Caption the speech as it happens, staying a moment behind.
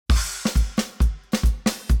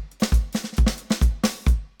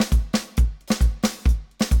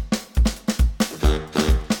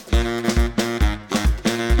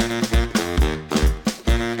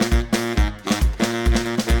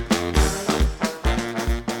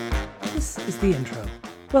is the intro.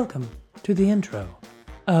 Welcome to the intro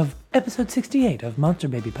of episode 68 of Monster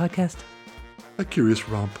Baby Podcast. A curious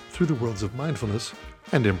romp through the worlds of mindfulness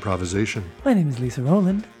and improvisation. My name is Lisa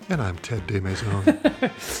Rowland. And I'm Ted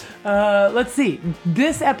DeMaison. Let's see.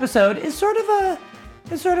 This episode is sort of a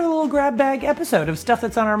little grab bag episode of stuff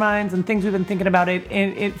that's on our minds and things we've been thinking about it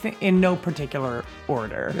in no particular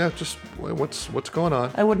order. Yeah, just what's going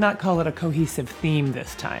on. I would not call it a cohesive theme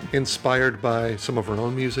this time. Inspired by some of our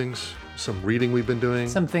own musings, some reading we've been doing,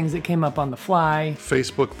 Some things that came up on the fly.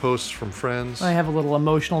 Facebook posts from friends. I have a little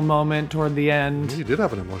emotional moment toward the end. You did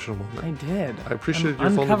have an emotional moment. I did. I appreciated your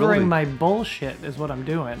uncovering vulnerability. my bullshit is what I'm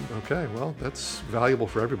doing. Okay, well, that's valuable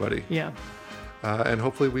for everybody. Yeah. And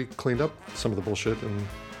hopefully we cleaned up some of the bullshit and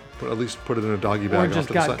at least put it in a doggy Or bag off just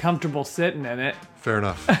to the got side. comfortable sitting in it. Fair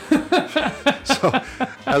enough. So,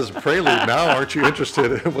 as a prelude, now aren't you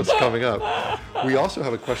interested in what's coming up? We also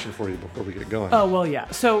have a question for you before we get going. Oh, well, yeah.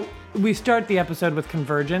 So we start the episode with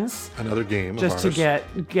Convergence. Another game Just of to ours.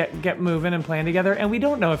 get moving and playing together. And we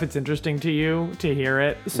don't know if it's interesting to you to hear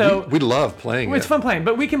it. So we love playing it's it. fun playing,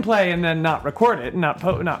 but we can play and then not record it and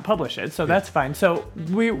not publish it. So that's fine. So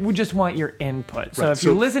we just want your input. So Right, if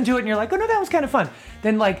you so- listen to it and you're like, oh, no, that was kind of fun,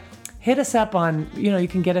 then hit us up on, you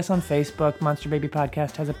can get us on Facebook. Monster Baby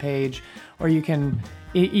Podcast has a page, or you can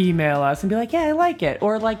email us and be like, yeah, I like it.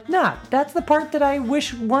 Or nah, that's the part that I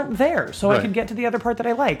wish weren't there. So I Right. could get to the other part that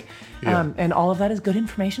I like. Yeah. And all of that is good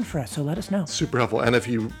information for us. So let us know. Super helpful. And if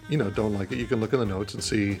you don't like it, you can look in the notes and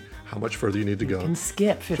see how much further you need to go. And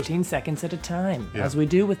skip 15 seconds at a time, as we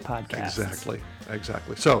do with podcasts.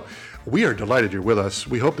 Exactly. So we are delighted you're with us.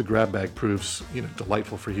 We hope the grab bag proves,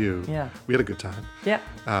 delightful for you. Yeah. We had a good time.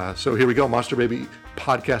 Yeah. So here we go. Monster Baby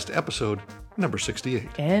Podcast episode number 68.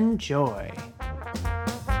 Enjoy.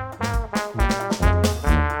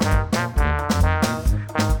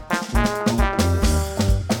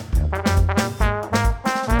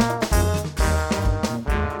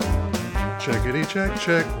 Checkity check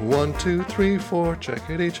check. 1, 2, 3, 4.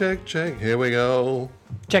 Checkity check check. Here we go.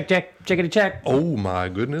 Check, checkity check. Oh my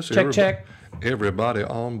goodness. Check. Everybody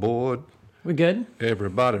on board. We good?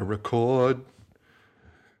 Everybody record.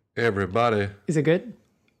 Everybody. Is it good?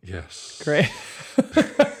 Yes. Great.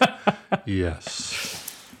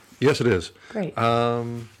 Yes. Yes, it is. Great.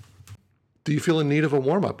 Do you feel in need of a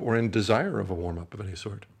warm-up or in desire of a warm-up of any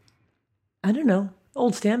sort? I don't know.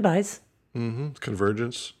 Old standbys.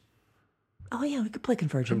 Convergence? Oh, yeah, we could play Haven't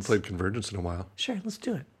Convergence. played Convergence in a while. Sure, let's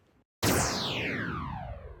do it.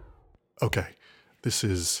 Okay, this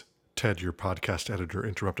is Ted, your podcast editor,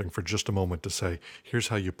 interrupting for just a moment to say, here's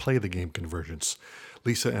how you play the game Convergence.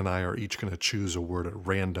 Lisa and I are each going to choose a word at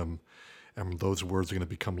random, and those words are going to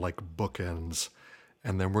become like bookends.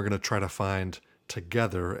 And then we're going to try to find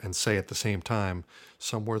together and say at the same time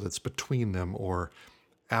some word that's between them or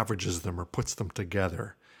averages them or puts them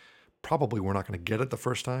together. Probably we're not going to get it the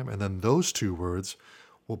first time, and then those two words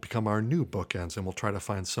will become our new bookends, and we'll try to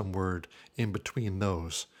find some word in between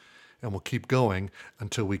those. And we'll keep going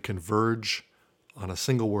until we converge on a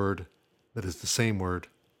single word that is the same word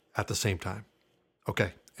at the same time.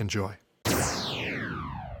 Okay, enjoy.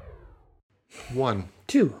 1.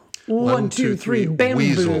 2. 1, 2, 3. Bamboo.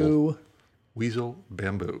 Weasel. Weasel,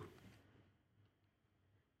 bamboo.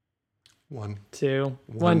 1. 2.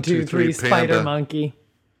 1, 1, 2, 3. panda. Spider monkey.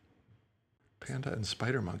 Panda and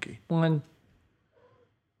spider monkey. 1.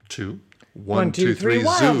 2. 1, 2, 3. Zoo.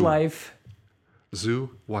 Wildlife.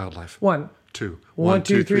 Zoo, wildlife. 1. 2. 1,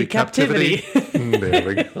 2, 3. Captivity. There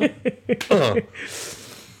we go.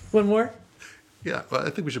 One more? Yeah, well, I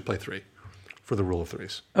think we should play 3 for the rule of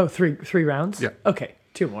threes. Oh, three rounds? Yeah. Okay,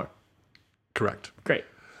 2 more. Correct. Great.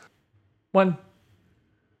 1.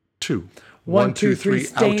 2. 1, 2, 3.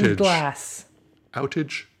 Stained outage. glass.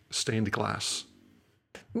 Outage, stained glass.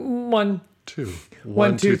 1. 2.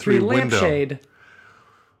 1, 2, 3. window. Lampshade.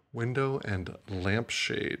 Window and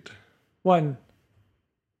lampshade. 1.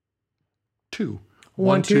 2.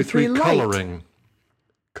 1, 2, 3. Light. Coloring.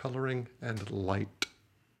 Coloring and light.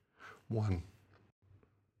 1.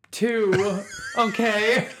 2.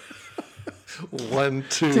 Okay. 1,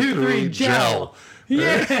 2, 2, 3. 3. Gel.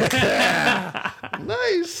 Yeah.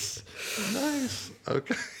 Nice.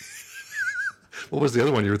 Okay. What was the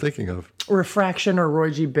other one you were thinking of? Refraction or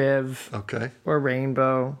Roy G. Biv Okay. or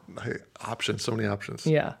rainbow. Hey, options. So many options.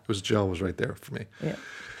 Yeah. It was gel was right there for me. Yeah.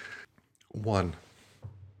 1.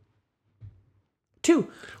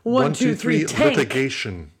 2. 1, 2, 3. Tank.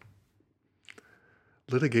 Litigation.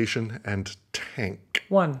 Litigation and tank.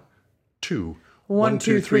 1. 2. 1,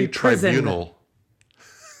 2, 3. Prison. Tribunal.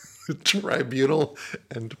 Tribunal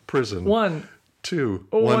and prison. 1. 2.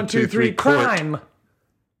 1, 2, 3. Court. Crime.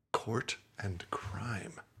 Court and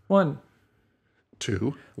crime. 1.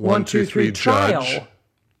 2. 1, 2, 3, judge. trial.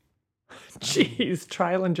 Jeez,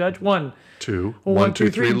 trial and judge. 1. 2. 1, 2,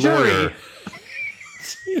 3, lawyer. jury.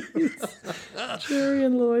 Jeez. Jury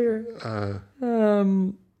and lawyer.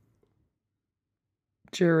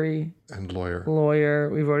 Jury. And lawyer. Lawyer.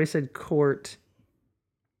 We've already said court.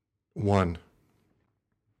 1.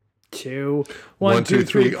 2. 1, 1, 2,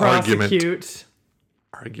 3, argument. prosecute.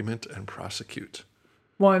 Argument and prosecute.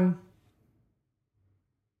 1.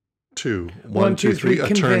 2. 1, 2, 3,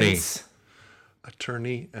 attorney. convince.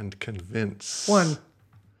 Attorney and convince. 1.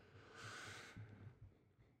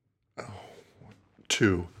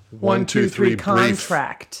 2. 1, 2, 3, brief.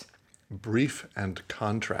 contract. Brief and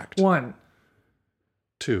contract. 1.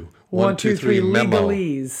 2. 1, 2, 3, memo.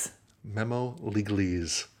 legalese. Memo,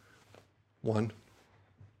 legalese. 1.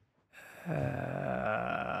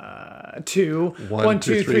 2. 1,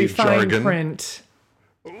 2, 3, fine jargon. print.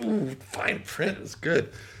 Ooh, fine print is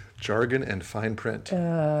good. Jargon and fine print.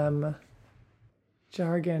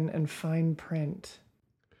 Jargon and fine print.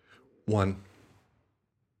 1.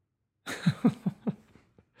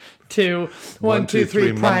 2. 1, 2,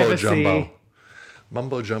 3, mumbo privacy. jumbo.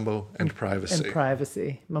 Mumbo jumbo and privacy. And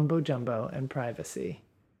privacy. Mumbo jumbo and privacy.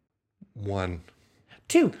 1.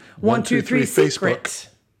 2. 1, 2, 3, secret. Facebook.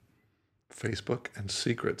 Facebook and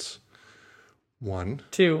secrets. 1.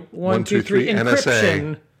 2. 1, 2, 3,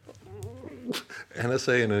 encryption.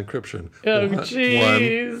 NSA and encryption. Oh, 1.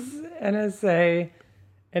 jeez. NSA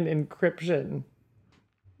and encryption.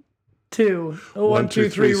 2. 1, 2,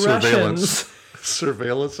 3, surveillance. Russians.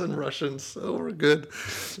 Surveillance and Russians. Oh, we're good.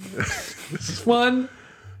 1.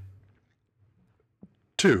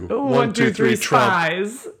 2. 1, 2, 3, Trump.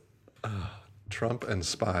 spies. Trump and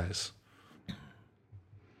spies.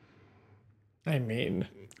 I mean.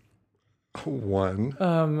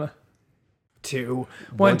 1. 2.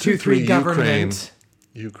 1, 2, 3, government.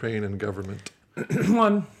 Ukraine and government.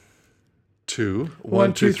 1. 2.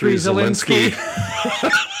 1, 2, 3, Zelensky.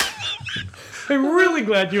 I'm really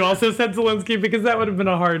glad you also said Zelensky because that would have been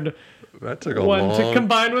a hard That took a one to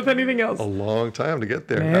combine with anything else. a long time to get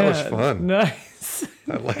there. That was fun. Nice.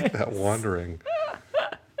 I like that wandering.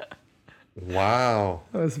 Wow.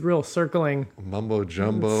 That was real circling Mumbo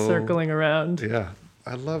jumbo. around. Yeah.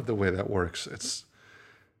 I love the way that works.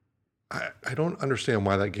 I don't understand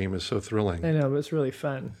why that game is so thrilling. I know, but it's really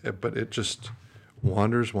fun. But it just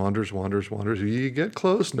wanders. You get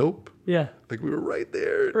close. Nope. Yeah. Like we were right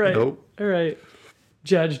there. Right. Nope. All right.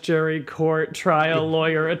 Judge, jury, court, trial,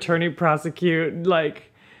 lawyer, attorney, prosecute.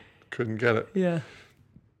 Like, Couldn't get it. yeah.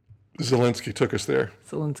 Zelensky took us there.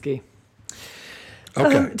 Zelensky.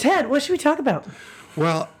 Okay. Ted, what should we talk about?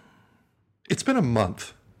 Well, it's been a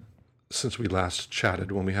month since we last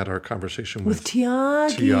chatted when we had our conversation with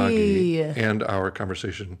Tiagi. and our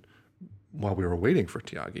conversation while we were waiting for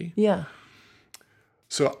Tiagi. Yeah.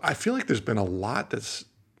 So I feel like there's been a lot that's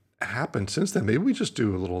happened since then. Maybe we just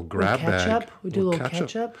do a little grab catch bag. up? We do a little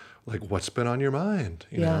catch up? Like what's been on your mind,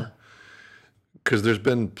 you Yeah. know? Because there's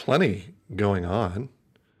been plenty going on.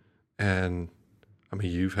 And I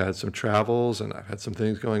mean, you've had some travels and I've had some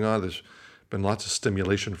things going on. There's been lots of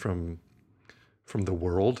stimulation from the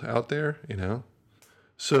world out there, you know?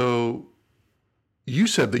 So you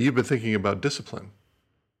said that you've been thinking about discipline.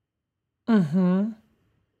 Mm-hmm.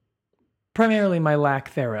 Primarily my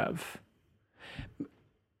lack thereof.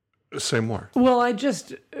 Say more. Well, I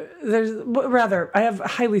have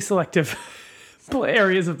highly selective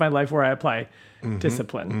areas of my life where I apply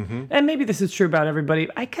discipline. Mm-hmm. And maybe this is true about everybody.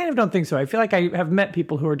 I kind of don't think so. I feel like I have met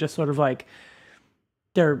people who are just sort of like,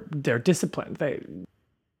 they're disciplined. They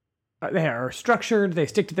are structured. They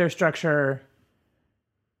stick to their structure.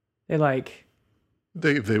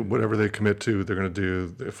 They whatever they commit to, they're going to do.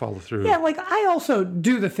 They follow through. Yeah, like I also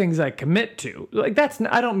do the things I commit to. Like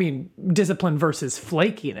I don't mean discipline versus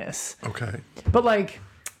flakiness. Okay. But like,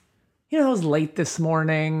 I was late this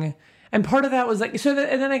morning, and part of that was like, and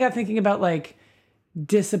then I got thinking about like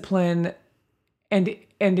discipline and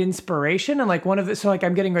inspiration, and like one of it. So like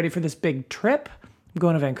I'm getting ready for this big trip. I'm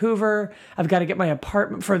going to Vancouver. I've got to get my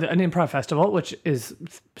apartment for an improv festival, which is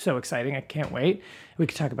so exciting. I can't wait. We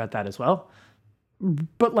could talk about that as well.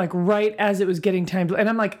 But like right as it was getting time to, and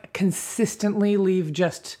I'm like consistently leave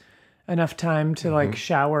just enough time to like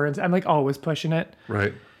shower. And I'm like always pushing it.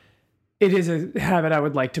 Right. It is a habit I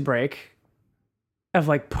would like to break of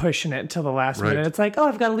like pushing it till the last minute. It's like, oh,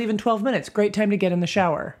 I've got to leave in 12 minutes. Great time to get in the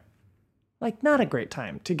shower. Like not a great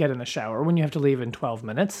time to get in the shower when you have to leave in 12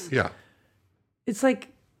 minutes. Yeah. It's like,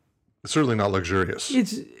 it's certainly not luxurious.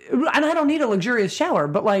 And I don't need a luxurious shower,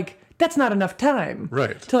 but like, that's not enough time.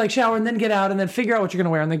 Right. To like shower and then get out and then figure out what you're going to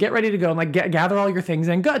wear and then get ready to go and like gather all your things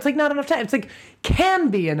and go. It's like not enough time. It's like can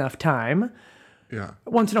be enough time, Yeah.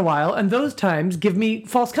 once in a while, and those times give me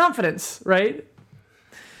false confidence, right?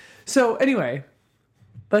 So anyway,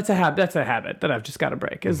 that's a habit that I've just got to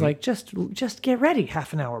break. Is like just get ready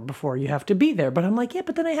half an hour before you have to be there. But I'm like, yeah,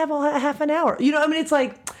 but then I have a half an hour. You know, I mean, it's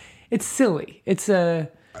like, it's silly. It's a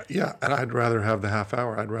Yeah, and I'd rather have the half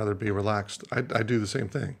hour. I'd rather be relaxed. I do the same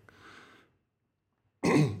thing.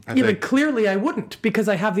 But clearly I wouldn't, because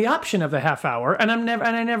I have the option of the half hour, and I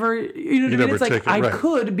never, you know what I mean? never It's like take it, I right.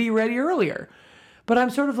 could be ready earlier, but I'm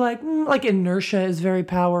sort of like inertia is very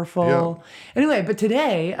powerful. Anyway, but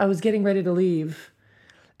today I was getting ready to leave,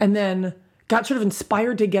 and then got sort of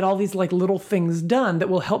inspired to get all these like little things done that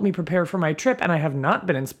will help me prepare for my trip, and I have not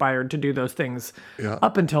been inspired to do those things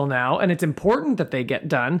up until now, and it's important that they get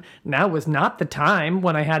done. Now was not the time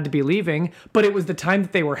when I had to be leaving, but it was the time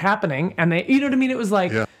that they were happening, and they, you know what I mean? It was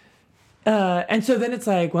like, and so then it's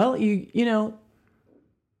like, well, you know,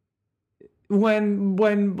 when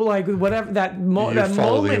like whatever that follow the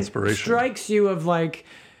moment inspiration. strikes you of like,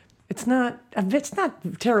 it's not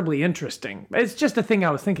terribly interesting. It's just a thing I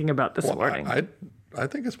was thinking about this morning. I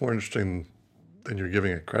think it's more interesting than you're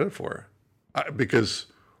giving it credit for, because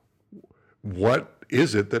what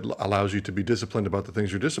is it that allows you to be disciplined about the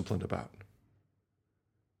things you're disciplined about?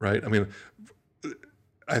 Right? I mean,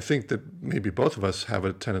 I think that maybe both of us have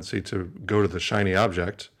a tendency to go to the shiny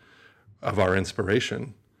object of our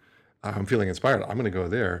inspiration. I'm feeling inspired. I'm going to go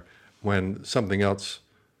there, when something else,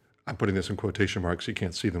 I'm putting this in quotation marks. You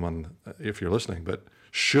can't see them on if you're listening, but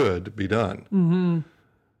should be done. Mm-hmm.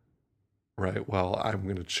 Right. Well, I'm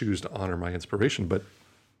going to choose to honor my inspiration, but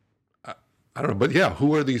I don't know. But yeah,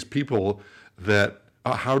 who are these people that?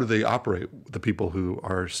 How do they operate? The people who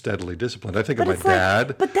are steadily disciplined. I think of my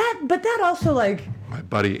dad. But that also like my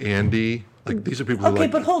buddy Andy. Like, these are people who okay,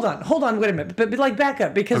 but hold on, wait a minute. But like back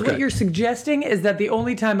up, because what you're suggesting is that the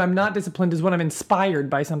only time I'm not disciplined is when I'm inspired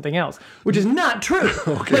by something else, which is not true.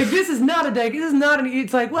 Like, this is not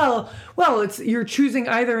it's like, well, it's, you're choosing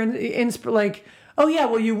either like, oh yeah,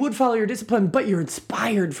 well, you would follow your discipline, but you're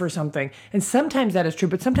inspired for something. And sometimes that is true,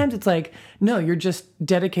 but sometimes it's like, no, you're just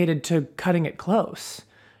dedicated to cutting it close.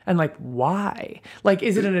 And like, why? Like,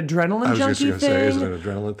 is it an adrenaline junkie thing? Say, is it an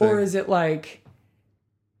adrenaline thing? Or is it like,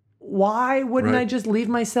 why wouldn't I just leave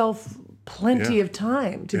myself plenty of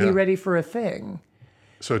time to be ready for a thing?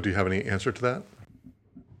 So do you have any answer to that?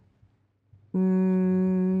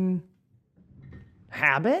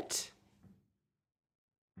 Habit?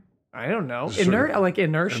 I don't know. Inertia?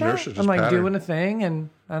 Inertia, I'm like pattern. doing a thing and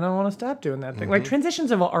I don't want to stop doing that thing. Like,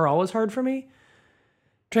 transitions are always hard for me.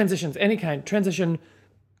 Transitions, any kind. Transition,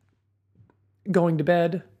 going to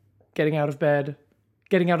bed, getting out of bed,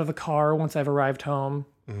 getting out of the car once I've arrived home.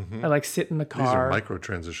 I like sit in the car. These are micro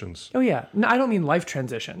transitions. Oh yeah. No, I don't mean life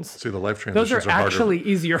transitions. See, the life transitions Those are harder. actually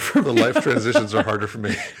easier for me. The life transitions are harder for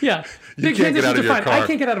me. Yeah. You Big can't get out of transitions your are fine. car. I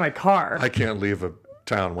can't get out of my car. I can't leave a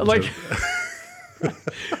town once. Like,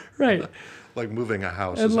 right. Like moving a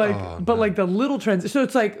house. And Is, like, but like the little transition. So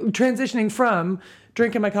it's like transitioning from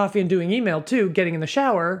drinking my coffee and doing email to getting in the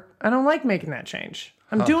shower. I don't like making that change.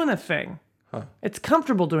 I'm doing a thing. It's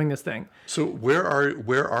comfortable doing this thing. So where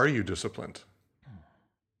are you disciplined?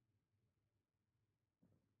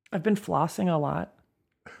 I've been flossing a lot.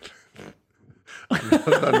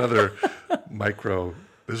 Another micro.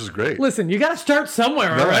 This is great. Listen, you got to start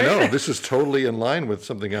somewhere, No, all right? I know. This is totally in line with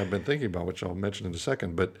something I've been thinking about, which I'll mention in a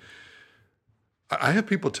second. But I have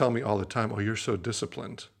people tell me all the time, "Oh, you're so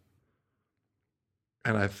disciplined."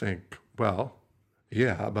 And I think, well,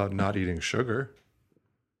 yeah, about not eating sugar,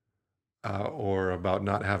 or about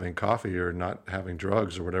not having coffee, or not having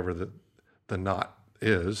drugs, or whatever the not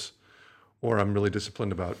is. Or I'm really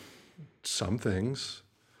disciplined about some things.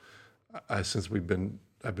 Since I've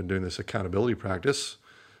been doing this accountability practice,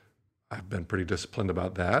 I've been pretty disciplined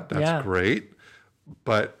about that. That's great.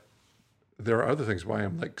 But there are other things why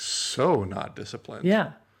I'm like so not disciplined.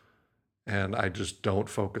 Yeah. And I just don't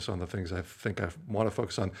focus on the things I think I want to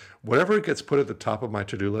focus on. Whatever gets put at the top of my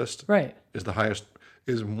to-do list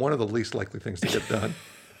is one of the least likely things to get done.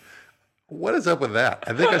 What is up with that?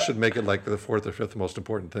 I think I should make it like the fourth or fifth most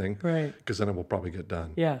important thing. Right. Because then it will probably get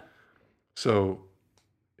done. Yeah. So,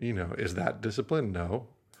 is that discipline? No.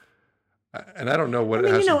 And I don't know what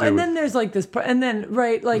it has to do and with then there's like this, and then,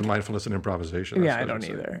 right, like, mindfulness and improvisation. yeah, I don't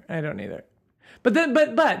either. But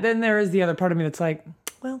then there is the other part of me that's like,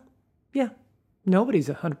 well, yeah, nobody's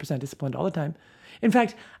 100% disciplined all the time. In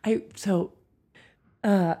fact, I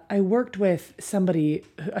worked with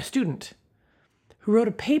a student who wrote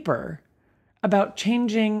a paper about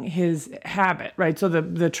changing his habit, right? So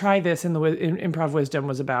the try this in improv wisdom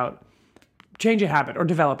was about change a habit or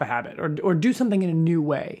develop a habit or do something in a new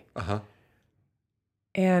way. Uh-huh.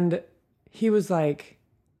 And he was like,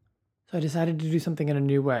 so I decided to do something in a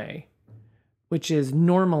new way, which is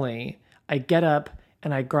normally I get up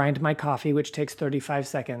and I grind my coffee, which takes 35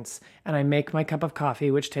 seconds, and I make my cup of coffee,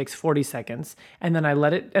 which takes 40 seconds, and then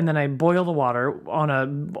I boil the water on a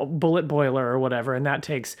bullet boiler or whatever, and that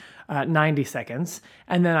takes 90 seconds,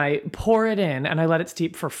 and then I pour it in and I let it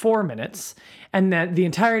steep for 4 minutes, and then the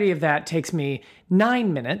entirety of that takes me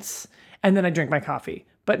 9 minutes, and then I drink my coffee.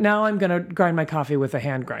 But now I'm gonna grind my coffee with a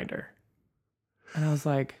hand grinder. And I was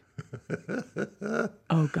like,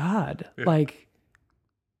 oh God, like,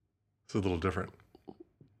 it's a little different.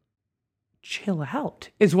 Chill out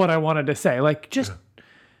is what I wanted to say. Like, just,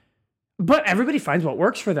 but everybody finds what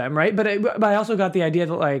works for them, right? But I also got the idea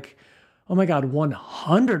that, like, oh my God,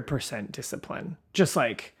 100% discipline. Just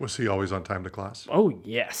like, Was he always on time to class? oh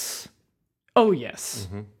yes. Oh yes.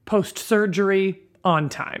 Post-surgery, on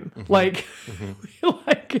time. Like,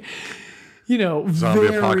 like, you know, Zombie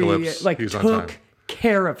very, apocalypse, like, he's on took time.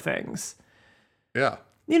 care of things. Yeah.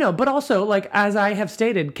 You know, but also, like, as I have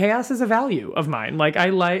stated, chaos is a value of mine. Like, I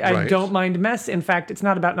Right. don't mind mess. In fact, it's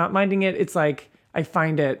not about not minding it. It's like, I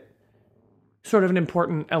find it sort of an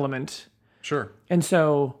important element. Sure. And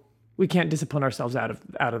so we can't discipline ourselves out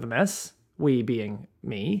of the mess. We being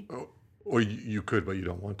me. Or you could, but you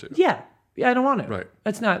don't want to. Yeah. Yeah, I don't want to. Right.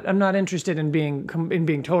 I'm not interested in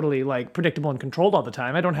being totally, like, predictable and controlled all the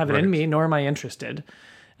time. I don't have it in Right. me, nor am I interested.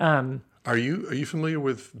 Are you familiar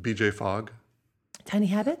with BJ Fogg? Tiny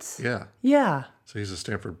Habits? Yeah. Yeah. So he's a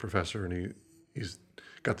Stanford professor, and he's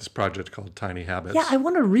got this project called Tiny Habits. Yeah, I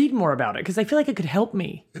want to read more about it because I feel like it could help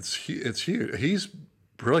me. It's huge. He's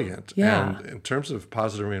brilliant. Yeah. And in terms of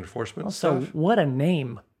positive reinforcement So stuff, what a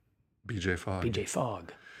name, BJ Fogg. BJ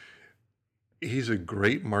Fogg. He's a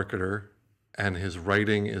great marketer, and his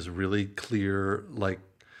writing is really clear. Like,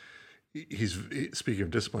 speaking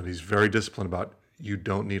of discipline, he's very disciplined about you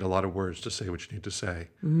don't need a lot of words to say what you need to say.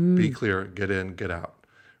 Be clear, get in, get out,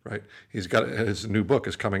 right? He's got his new book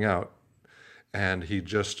is coming out, and he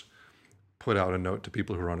just put out a note to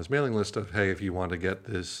people who are on his mailing list of, hey, if you want to get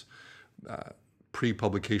this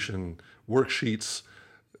pre-publication worksheets,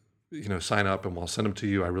 you know, sign up and we'll send them to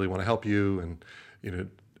you. I really want to help you, and you know,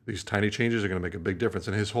 these tiny changes are going to make a big difference.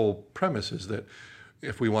 And his whole premise is that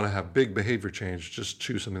if we want to have big behavior change, just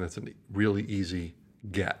choose something that's a really easy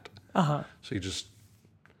get. So you just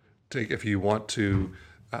if you want to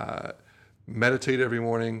meditate every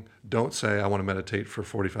morning, don't say, I want to meditate for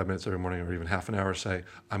 45 minutes every morning or even half an hour. Say,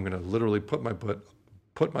 I'm going to literally put my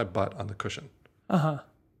butt on the cushion.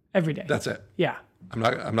 Every day. That's it. Yeah. I'm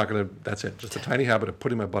not going to, that's it. Just a tiny habit of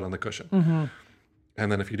putting my butt on the cushion.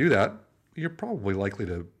 And then if you do that, you're probably likely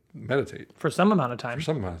to meditate For some amount of time. for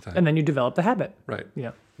some amount of time. And then you develop the habit. Right.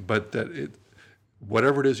 Yeah. But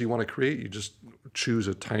whatever it is you want to create, you just choose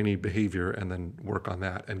a tiny behavior and then work on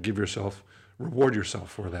that and reward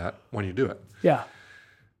yourself for that when you do it. Yeah.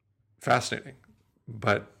 Fascinating.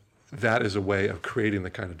 But that is a way of creating the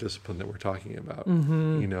kind of discipline that we're talking about.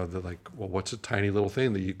 You know, what's a tiny little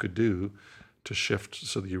thing that you could do to shift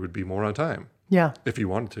so that you would be more on time Yeah. if you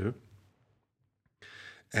wanted to?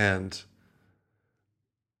 And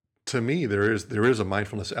to me, there is a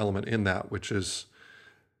mindfulness element in that, which is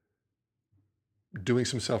doing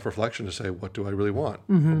some self-reflection to say, what do I really want?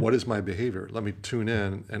 What is my behavior? Let me tune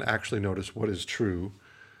in and actually notice what is true,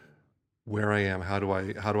 where I am, how do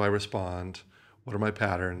I respond, what are my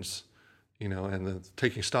patterns, you know, and then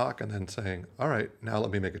taking stock and then saying, all right, now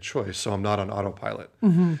let me make a choice so I'm not on autopilot.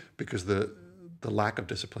 Because the lack of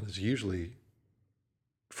discipline is usually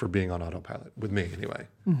for being on autopilot, with me anyway.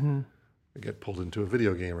 I get pulled into a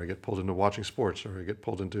video game, or I get pulled into watching sports, or I get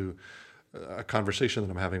pulled into a conversation that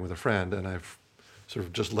I'm having with a friend, and I've sort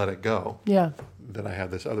of just let it go. Yeah. That I have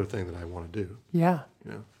this other thing that I want to do. Yeah.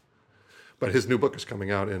 You know? But his new book is coming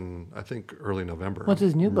out in, I think, early November. What's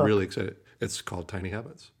his new book? I'm really excited. It's called Tiny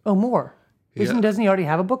Habits. Oh, more. Yeah. Doesn't he already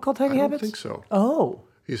have a book called Tiny I Habits? don't think so. Oh.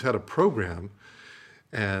 He's had a program,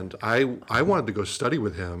 and I wanted to go study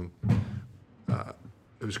with him.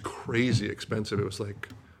 It was crazy expensive. It was like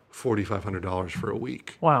 $4,500 for a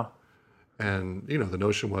week. Wow. And, you know, the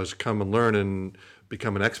notion was come and learn and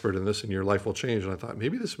become an expert in this and your life will change. And I thought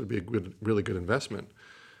maybe this would be a really good investment.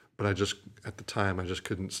 But at the time, I just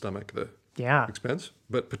couldn't stomach the Yeah. expense.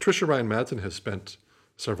 But Patricia Ryan Madsen has spent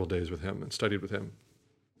several days with him and studied with him.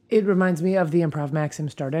 It reminds me of the improv maxim,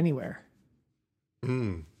 start anywhere.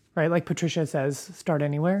 Right? Like Patricia says, start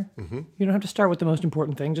anywhere. You don't have to start with the most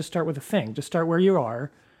important thing. Just start with a thing. Just start where you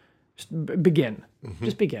are. Just begin.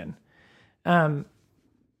 Just begin. You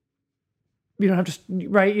don't have to,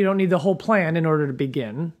 right? You don't need the whole plan in order to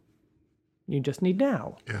begin. You just need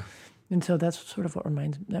now. Yeah. And so that's sort of what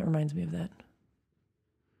reminds me of that.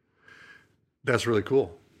 That's really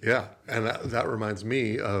cool. Yeah. And that reminds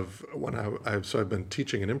me of when I've been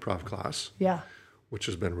teaching an improv class, Yeah. which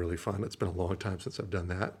has been really fun. It's been a long time since I've done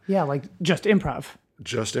that. Yeah, like just improv.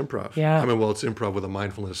 Just improv. Yeah. I mean, well, it's improv with a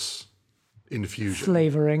mindfulness infusion.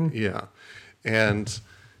 Flavoring. Yeah. And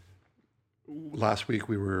last week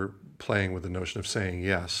we were playing with the notion of saying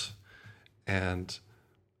yes. And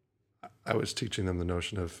I was teaching them the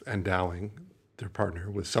notion of endowing their partner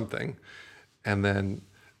with something. And then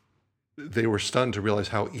they were stunned to realize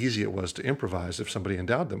how easy it was to improvise if somebody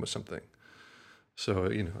endowed them with something. So,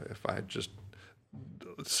 if I just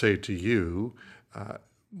say to you,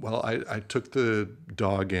 well, I took the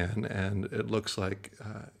dog in and it looks like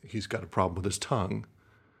he's got a problem with his tongue.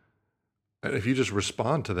 And if you just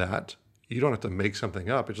respond to that, you don't have to make something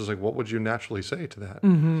up. It's just like, what would you naturally say to that?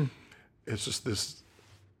 Mm-hmm. It's just this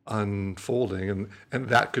unfolding. And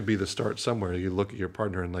that could be the start somewhere. You look at your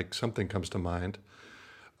partner and like something comes to mind.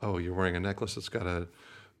 Oh, you're wearing a necklace that's it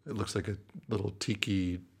looks like a little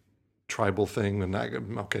tiki tribal thing. And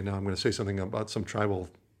okay, now I'm going to say something about some tribal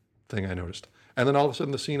thing I noticed. And then all of a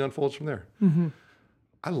sudden the scene unfolds from there. Mm-hmm.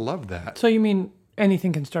 I love that. So you mean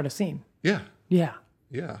anything can start a scene? Yeah. Yeah.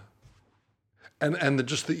 Yeah. And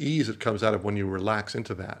just the ease that comes out of when you relax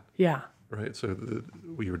into that. Yeah. Right. So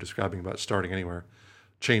we were describing about starting anywhere,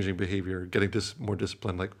 changing behavior, getting more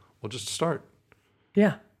disciplined, like, well, just start.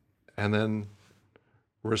 Yeah. And then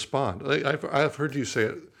respond. I've heard you say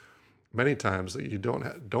it many times that you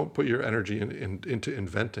don't put your energy into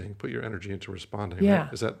inventing, put your energy into responding. Yeah.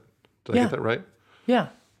 Right? Did I get that right? Yeah.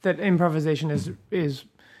 That improvisation is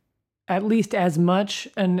at least as much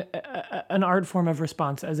an art form of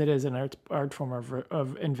response as it is an art form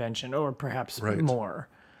of invention, or perhaps more.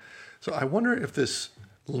 So I wonder if this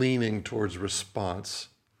leaning towards response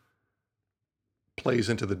plays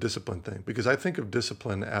into the discipline thing, because I think of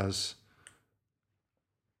discipline as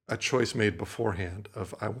a choice made beforehand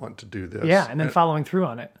of I want to do this. Yeah, and then following through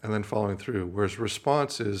on it. And then following through. Whereas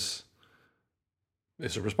response is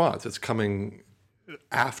a response. It's coming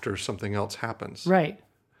after something else happens. Right.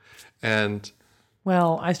 And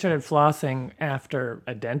well, I started flossing after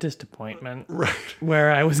a dentist appointment. Right.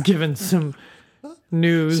 Where I was given some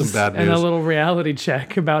news, some bad news and a little reality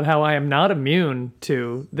check about how I am not immune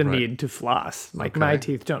to the need to floss. Like my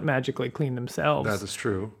teeth don't magically clean themselves. That is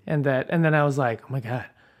true. And then I was like, oh my God,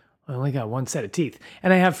 I only got one set of teeth.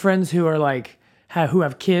 And I have friends who are like, who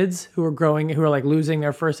have kids who are like losing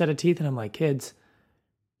their first set of teeth. And I'm like, kids,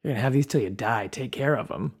 you're going to have these till you die. Take care of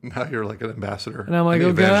them. Now you're like an ambassador. And I'm like,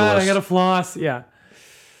 oh God, I got to floss. Yeah.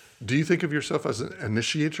 Do you think of yourself as an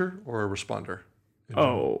initiator or a responder?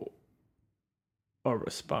 A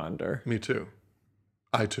responder. Me too.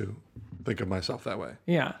 I too think of myself that way.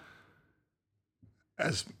 Yeah.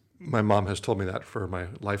 As my mom has told me that for my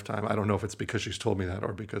lifetime. I don't know if it's because she's told me that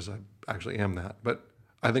or because I actually am that, but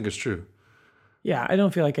I think it's true. Yeah, I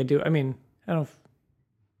don't feel like I do. I mean, I don't.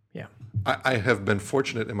 Yeah. I have been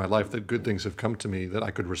fortunate in my life that good things have come to me that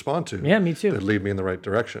I could respond to. Yeah, me too. That lead me in the right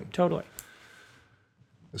direction. Totally.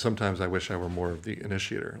 Sometimes I wish I were more of the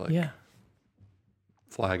initiator. Like, yeah.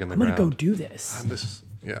 Flag in the I'm ground. I'm going to go do this.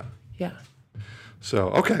 Yeah. Yeah. So,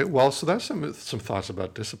 okay. Well, so that's some thoughts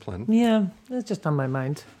about discipline. Yeah, that's just on my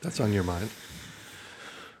mind. That's on your mind.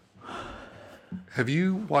 Have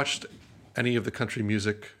you watched any of the country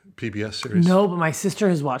music PBS series? No, but my sister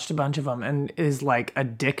has watched a bunch of them and is like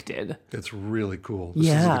addicted. It's really cool. This is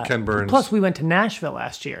yeah. the Ken Burns. Plus, we went to Nashville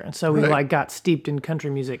last year, and so we like got steeped in country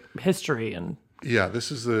music history and. Yeah,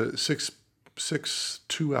 this is the six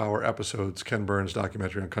 2-hour episodes Ken Burns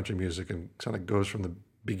documentary on country music, and kind of goes from the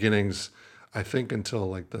beginnings, I think, until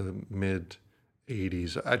like the mid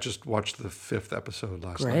 80s. I just watched the 5th episode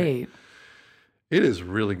last night. Great. It is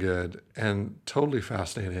really good and totally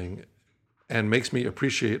fascinating, and makes me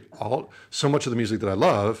appreciate so much of the music that I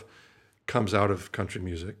love comes out of country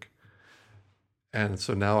music. And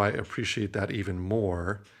so now I appreciate that even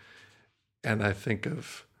more. And I think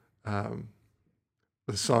of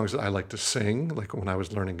the songs that I like to sing, like when I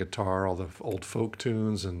was learning guitar, all the old folk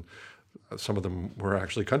tunes, and some of them were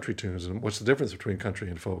actually country tunes. And what's the difference between country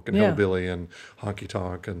and folk and hillbilly and honky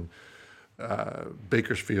tonk and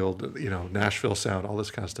Bakersfield, Nashville sound, all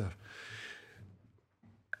this kind of stuff.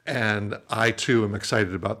 And I too am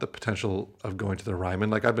excited about the potential of going to the Ryman.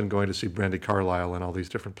 Like I've been going to see Brandi Carlile in all these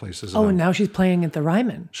different places. And now she's playing at the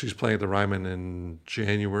Ryman. She's playing at the Ryman in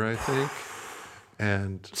January, I think.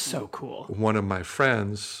 And so cool. One of my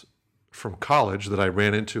friends from college that I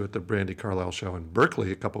ran into at the Brandi Carlile show in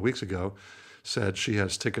Berkeley a couple of weeks ago said she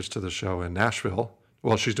has tickets to the show in Nashville.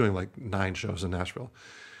 Well, she's doing like 9 shows in Nashville.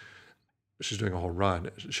 She's doing a whole run.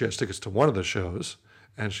 She has tickets to one of the shows,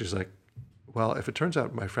 and she's like, well, if it turns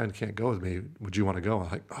out my friend can't go with me, would you want to go? I'm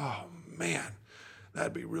like, oh man,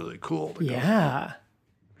 that'd be really cool to go Yeah.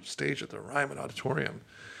 stage at the Ryman Auditorium.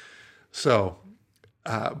 So,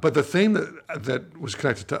 but the thing that was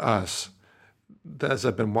connected to us, as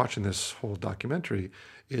I've been watching this whole documentary,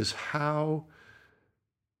 is how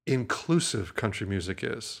inclusive country music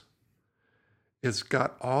is. It's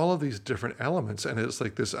got all of these different elements, and it's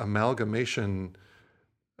like this amalgamation.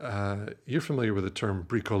 You're familiar with the term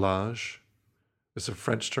bricolage? It's a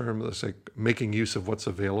French term that's like making use of what's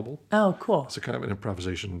available. Oh, cool. It's a kind of an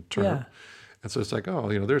improvisation term. Yeah. And so it's like, oh,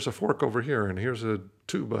 there's a fork over here, and here's a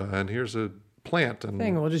tuba, and here's a plant, and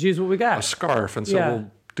We'll just use what we a got. scarf, and so Yeah.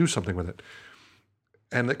 we'll do something with it.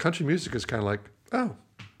 And the country music is kind of like, oh,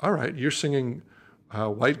 all right, you're singing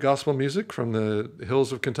white gospel music from the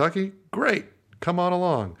hills of Kentucky? Great, come on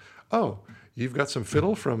along. Oh, you've got some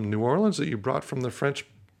fiddle from New Orleans that you brought from the French?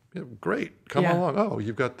 Great, come Yeah. along. Oh,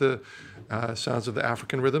 you've got the sounds of the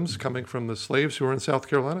African rhythms coming from the slaves who were in South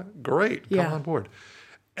Carolina? Great, come Yeah. on board.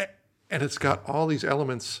 And it's got all these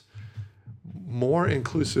elements, more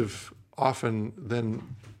inclusive often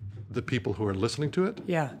than the people who are listening to it.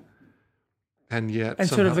 Yeah. And yet And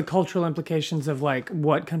somehow, sort of the cultural implications of like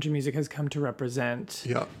what country music has come to represent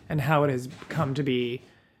yeah, and how it has come to be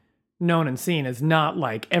known and seen is not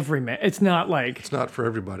like it's not like it's not for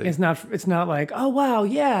everybody. it's not like, oh wow,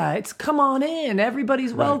 yeah, it's come on in,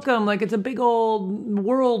 everybody's welcome, like it's a big old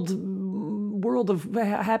world of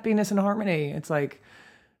happiness and harmony. It's like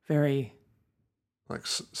very Like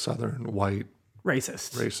Southern white.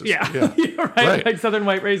 racist. Racist, Yeah. yeah. You're right. Right. Like Southern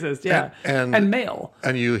white racist. Yeah. And male.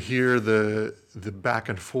 And you hear the back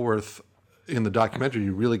and forth in the documentary.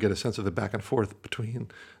 You really get a sense of the back and forth between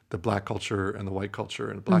the black culture and the white culture,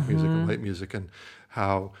 and black music and white music, and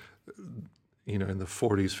how, in the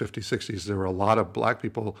 40s, 50s, 60s, there were a lot of black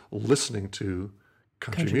people listening to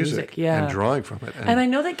country music, yeah. and drawing from it. And I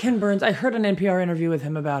know that Ken Burns, I heard an NPR interview with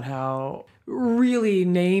him about how really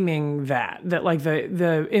naming that like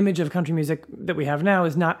the image of country music that we have now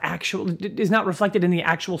is not reflected in the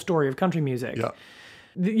actual story of country music. yeah,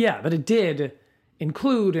 Yeah, but it did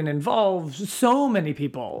include and involve so many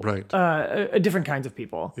people, Right. Different kinds of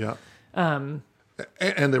people. yeah.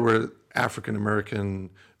 And there were African American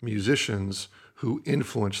musicians who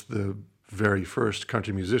influenced the very first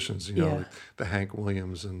country musicians, Yeah. like the Hank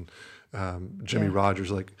Williams and Jimmy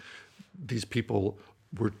Rogers. Like, these people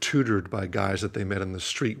were tutored by guys that they met in the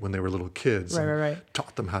street when they were little kids. Right, and right, right.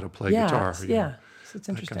 Taught them how to play Yeah, guitar. so it's That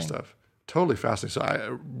interesting. kind of stuff. Totally fascinating. So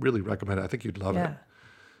I really recommend it. I think you'd love Yeah.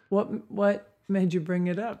 What made you bring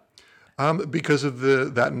it up? it. Because of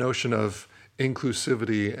that notion of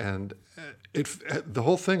inclusivity, and the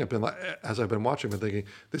whole thing. I've been like, as I've been watching, I've been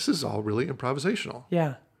thinking, this is all really improvisational.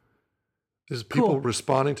 Yeah. Is people Cool.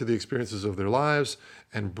 responding to the experiences of their lives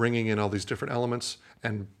and bringing in all these different elements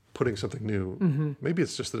and putting something new. Mm-hmm. Maybe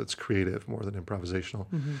it's just that it's creative more than improvisational.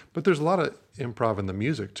 But there's a lot of improv in the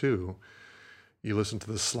music too. You listen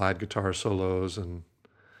to the slide guitar solos, and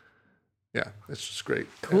yeah, it's just great.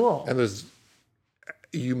 Cool. And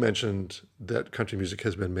you mentioned that country music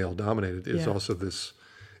has been male dominated. There's Yeah. also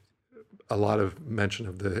a lot of mention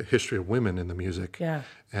of the history of women in the music. Yeah.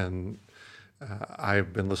 And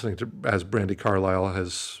I've been listening to, as Brandi Carlile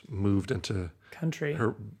has moved into Country.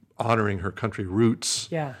 honoring her country roots,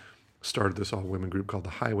 Yeah. started this all-women group called the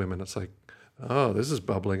Highwomen. It's like, oh, this is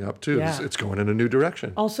bubbling up too. Yeah. It's going in a new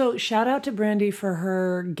direction. Also, shout out to Brandi for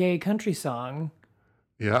her gay country song.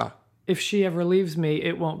 Yeah, If She Ever Leaves Me,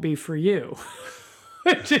 It Won't Be For You.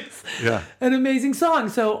 Which is yeah. an amazing song.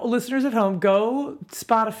 So listeners at home, go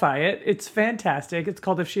Spotify it. It's fantastic. It's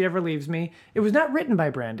called If She Ever Leaves Me. It was not written by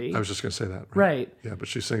Brandi. I was just going to say that. Right. Yeah, but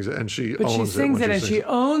she sings it, and she But owns she sings when it and she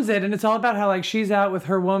owns it. And it's all about how like she's out with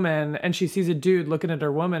her woman and she sees a dude looking at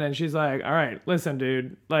her woman and she's like, all right, listen,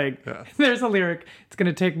 dude. Like Yeah. there's a lyric. It's going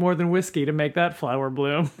to take more than whiskey to make that flower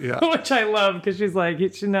bloom. Yeah. Which I love because she's like,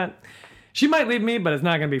 she might leave me, but it's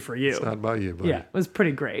not going to be for you. It's not about you, buddy. Yeah. It was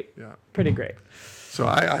pretty great. Yeah. Pretty great. So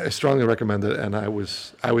I strongly recommend it, and I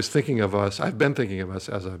was thinking of us. I've been thinking of us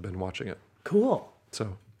as I've been watching it. Cool.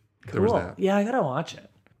 So there was Cool. that. Yeah, I got to watch it.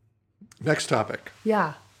 Next topic.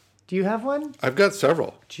 Yeah. Do you have one? I've got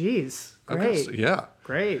several. Jeez. Okay, Great. so, yeah.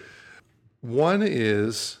 Great. One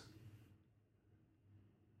is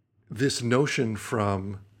this notion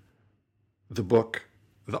from the book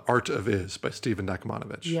The Art of Is by Stephen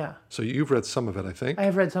Nachmanovich. Yeah. So you've read some of it, I think. I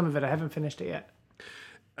have read some of it. I haven't finished it yet.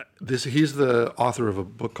 He's the author of a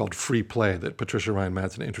book called Free Play that Patricia Ryan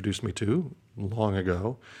Madsen introduced me to long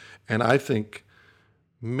ago. And I think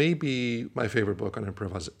maybe my favorite book on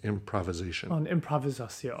improvisation. On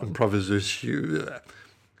improvisation. Improvisation.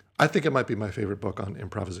 I think it might be my favorite book on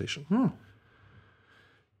improvisation.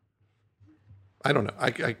 I don't know.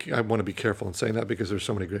 I want to be careful in saying that because there's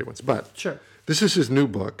so many great ones. But Sure. this is his new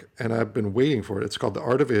book, and I've been waiting for it. It's called The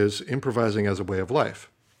Art of Is, Improvising as a Way of Life.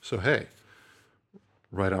 So, hey,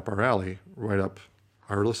 right up our alley, right up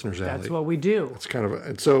our listeners' alley. That's what we do. It's kind of,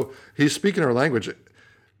 and so he's speaking our language.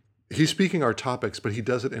 He's speaking our topics, but he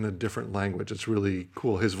does it in a different language. It's really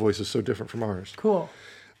cool. His voice is so different from ours. Cool.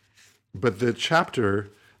 But the chapter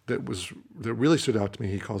that really stood out to me,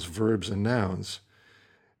 he calls Verbs and Nouns.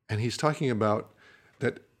 And he's talking about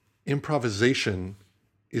that improvisation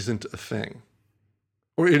isn't a thing.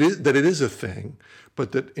 Or it is a thing,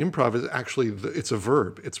 but that improv is actually, it's a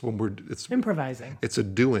verb. It's Improvising. It's a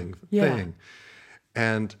doing thing.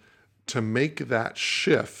 And to make that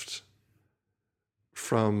shift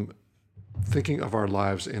from thinking of our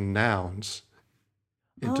lives in nouns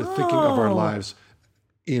into thinking of our lives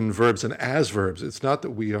in verbs and as verbs. It's not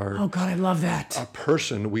that we are Oh God, I love that. a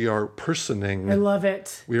person. We are personing. I love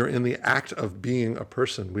it. We are in the act of being a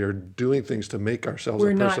person. We are doing things to make ourselves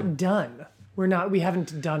We're a person. not done. We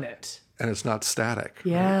haven't done it. And it's not static.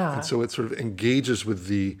 right? Yeah. And so it sort of engages with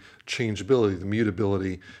the changeability, the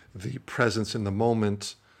mutability, the presence in the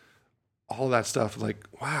moment, all that stuff. Like,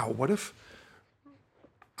 wow, what if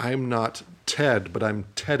I'm not Ted, but I'm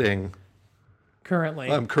Tedding?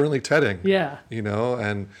 Currently. I'm currently Tedding. Yeah.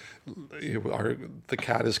 And the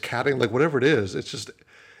cat is catting, like whatever it is. It's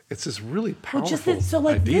this really powerful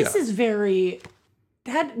idea. This is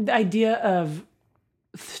that idea of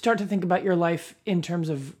start to think about your life in terms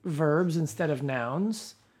of verbs instead of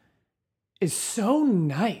nouns is so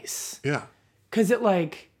nice. Yeah. Because it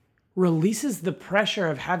like releases the pressure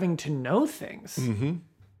of having to know things. Mm-hmm.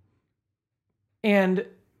 And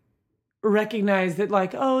recognize that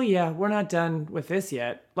like, oh yeah, we're not done with this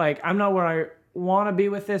yet. Like I'm not where I want to be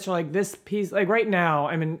with this, or like this piece, like right now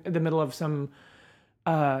I'm in the middle of some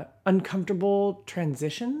uncomfortable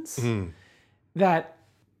transitions that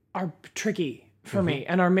are tricky for me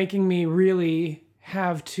and are making me really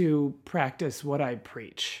have to practice what I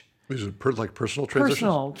preach. These are like personal transitions.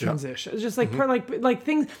 Personal transitions, just like like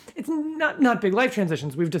things. It's not big life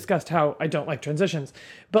transitions. We've discussed how I don't like transitions,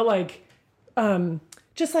 but like,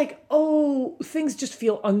 just like things just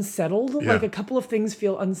feel unsettled. Yeah. Like a couple of things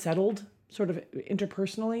feel unsettled, sort of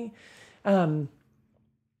interpersonally, in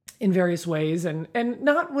various ways, and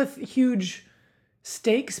not with huge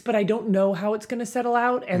stakes, but I don't know how it's going to settle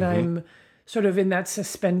out, and I'm sort of in that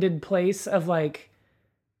suspended place of like.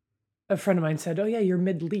 A friend of mine said, "Oh yeah, you're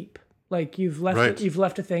mid-leap. Like you've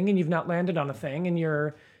left a thing and you've not landed on a thing, and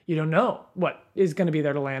you don't know what is going to be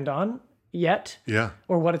there to land on yet,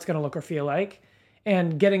 or what it's going to look or feel like,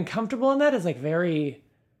 and getting comfortable in that is like I'm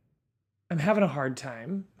having a hard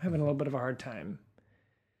time, having a little bit of a hard time,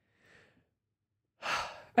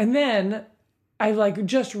 and then I like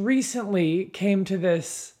just recently came to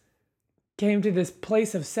this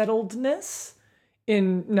place of settledness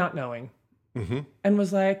in not knowing." And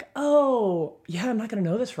was like, oh, yeah, I'm not going to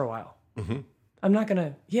know this for a while. I'm not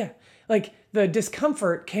going to, Like the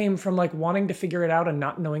discomfort came from like wanting to figure it out and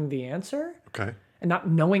not knowing the answer. Okay. And not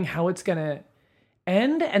knowing how it's going to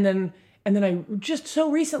end. And then I just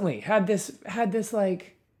so recently had this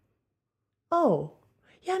like, oh,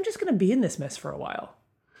 yeah, I'm just going to be in this mess for a while.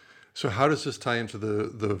 So how does this tie into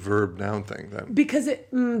the verb noun thing then? Because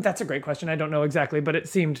that's a great question. I don't know exactly, but it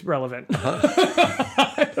seemed relevant.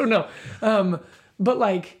 I don't know. But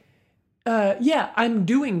like, I'm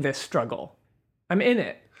doing this struggle. I'm in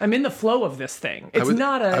it. I'm in the flow of this thing.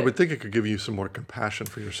 I would think it could give you some more compassion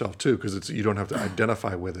for yourself too, because you don't have to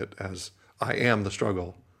identify with it as I am the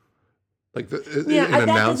struggle. Like in a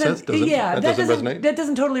noun sense, doesn't resonate. That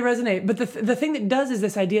doesn't totally resonate. But the thing that does is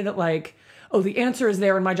this idea that like, oh, the answer is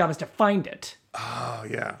there and my job is to find it. Oh,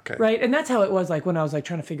 yeah. Okay. Right. And that's how it was like when I was like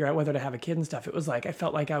trying to figure out whether to have a kid and stuff. It was like, I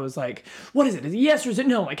felt like I was like, what is it? Is it yes or is it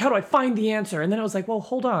no? Like, how do I find the answer? And then I was like, well,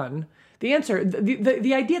 hold on. The answer,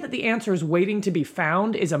 the idea that the answer is waiting to be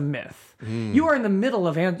found is a myth. You are in the middle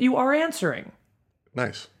of, you are answering.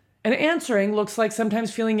 Nice. And answering looks like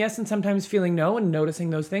sometimes feeling yes and sometimes feeling no and noticing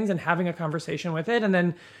those things and having a conversation with it. And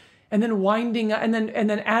then winding up, and then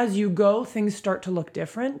as you go, things start to look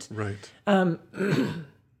different. Right.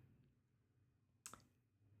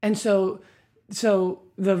 And so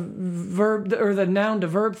the verb or the noun to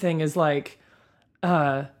verb thing is like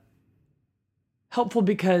helpful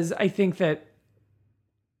because I think that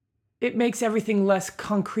it makes everything less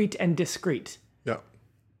concrete and discrete. Yeah.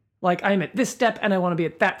 Like I'm at this step and I want to be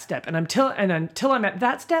at that step, and until I'm at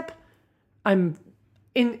that step, I'm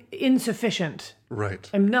insufficient. Right.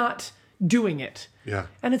 I'm not doing it. Yeah.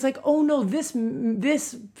 And it's like, oh no, this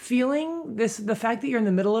feeling, the fact that you're in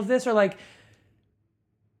the middle of this, or like,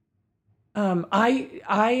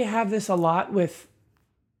 I have this a lot with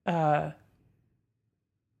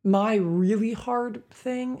my really hard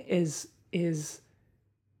thing is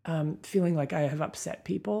feeling like I have upset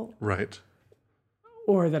people Right.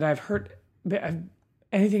 or that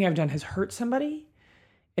anything I've done has hurt somebody.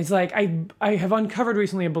 It's like I have uncovered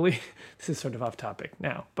recently a belief. This is sort of off topic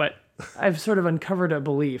now, but I've sort of uncovered a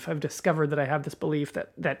belief. I've discovered that I have this belief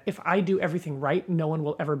that if I do everything right, no one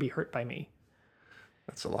will ever be hurt by me.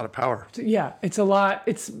 That's a lot of power. Yeah, it's a lot.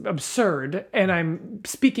 It's absurd, and I'm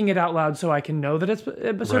speaking it out loud so I can know that it's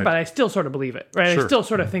absurd. Right. But I still sort of believe it, right? Sure. I still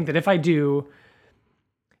sort of think that if I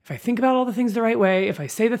think about all the things the right way, if I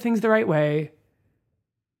say the things the right way,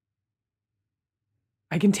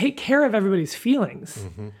 I can take care of everybody's feelings.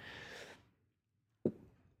 Mm-hmm.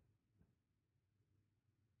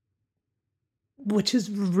 Which is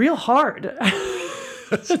real hard.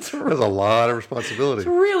 That's a lot of responsibility. It's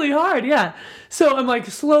really hard, yeah. So I'm like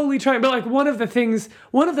slowly trying, but like one of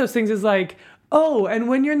those things is like, oh, and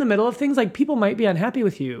when you're in the middle of things, like people might be unhappy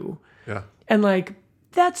with you. Yeah. And like,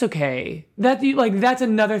 that's okay. That's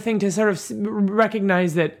another thing to sort of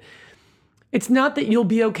recognize that it's not that you'll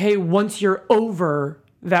be okay once you're over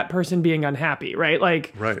that person being unhappy, right?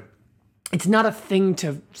 Like, Right. it's not a thing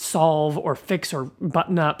to solve or fix or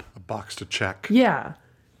button up. A box to check. Yeah.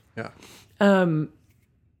 Yeah.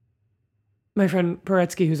 My friend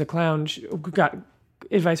Paretsky, who's a clown, got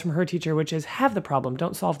advice from her teacher, which is have the problem,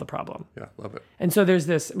 don't solve the problem. Yeah. Love it. And so there's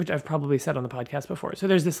this, which I've probably said on the podcast before. So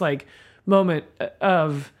there's this like moment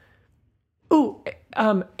of,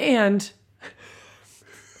 and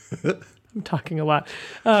I'm talking a lot,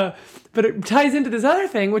 but it ties into this other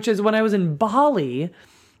thing, which is when I was in Bali,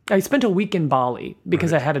 I spent a week in Bali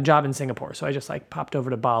because Right. I had a job in Singapore. So I just like popped over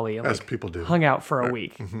to Bali and As like people do. hung out for a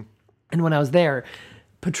week. Mm-hmm. And when I was there,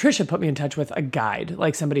 Patricia put me in touch with a guide,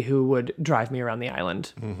 like somebody who would drive me around the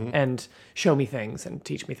island and show me things and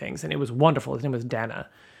teach me things. And it was wonderful. His name was Dana.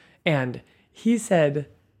 And he said,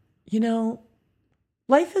 you know,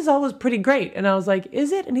 life is always pretty great. And I was like,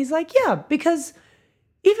 is it? And he's like, yeah, because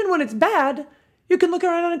even when it's bad, you can look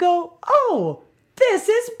around and go, oh, this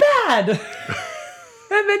is bad.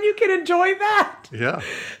 And then you can enjoy that. Yeah.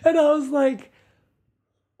 And I was like,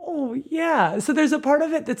 oh, yeah. So there's a part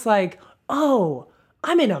of it that's like, oh,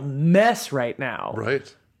 I'm in a mess right now.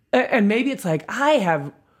 Right. And maybe it's like, I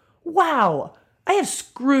have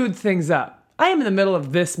screwed things up. I am in the middle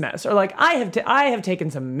of this mess. Or like, I have taken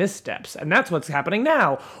some missteps and that's what's happening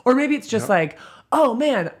now. Or maybe it's just like, oh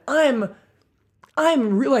man,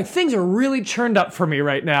 like things are really churned up for me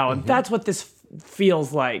right now. And that's what this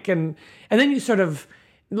feels like. And then you sort of,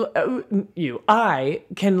 I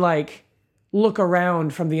can like look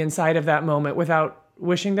around from the inside of that moment without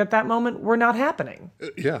wishing that moment were not happening.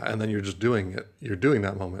 Yeah. And then you're just doing it. You're doing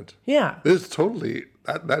that moment. Yeah. It's totally,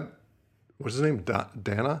 that what's his name?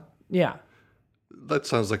 Dana? Yeah. That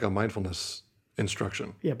sounds like a mindfulness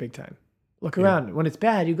instruction. Yeah, big time. Look around. When it's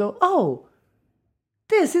bad, you go, oh,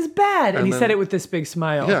 this is bad. And he said it with this big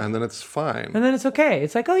smile. Yeah. And then it's fine. And then it's okay.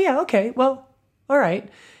 It's like, oh yeah, okay, well, all right.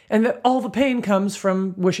 And all the pain comes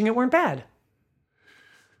from wishing it weren't bad.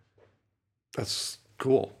 That's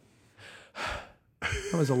cool.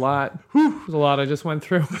 That was a lot. Whew, it was a lot I just went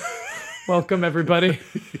through. Welcome, everybody.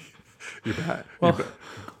 You bet. Well, you bet.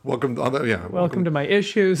 Welcome. Welcome to my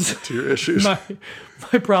issues. to your issues. my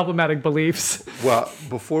problematic beliefs. Well,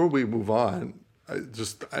 before we move on, I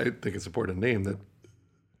think it's important to name that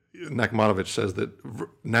Nachmanovich says that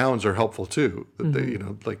nouns are helpful too. That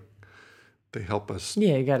they, they help us.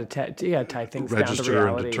 Yeah, you got to tie things register down to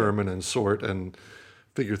reality. and determine and sort and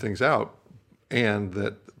figure things out,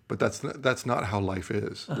 but that's not how life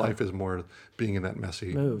is. Life is more being in that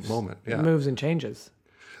messy moment. Yeah, It moves and changes.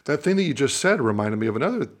 That thing that you just said reminded me of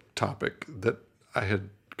another topic that I had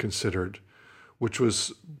considered, which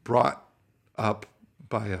was brought up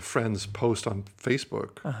by a friend's post on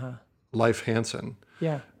Facebook. Leif Hansen,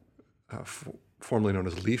 Yeah. formerly known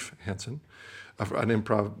as Leif Hansen, an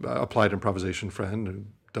applied improvisation friend who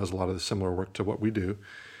does a lot of the similar work to what we do.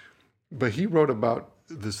 But he wrote about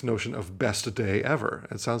this notion of best day ever.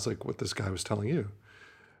 It sounds like what this guy was telling you.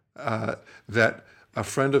 That a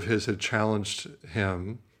friend of his had challenged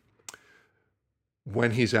him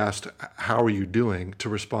when he's asked, how are you doing, to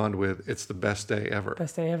respond with, it's the best day ever.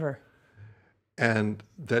 Best day ever. And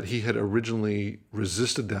that he had originally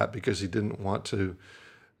resisted that because he didn't want to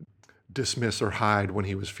dismiss or hide when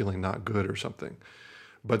he was feeling not good or something.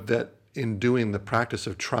 But that in doing the practice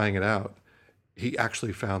of trying it out, he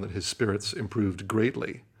actually found that his spirits improved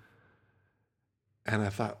greatly. And I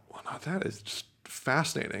thought, well, now that is just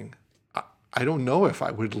fascinating. I don't know if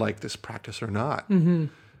I would like this practice or not.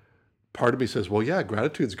 part of me says, well, yeah,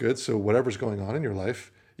 gratitude's good. So whatever's going on in your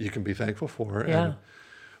life, you can be thankful for. Yeah.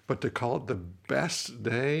 But to call it the best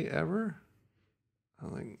day ever,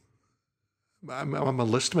 I'm a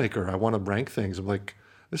list maker. I want to rank things. I'm like,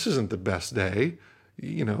 this isn't the best day.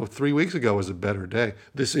 3 weeks ago was a better day.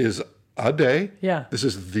 This is a day. Yeah. This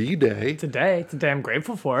is the day. It's a day I'm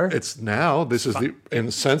grateful for. It's now. This is in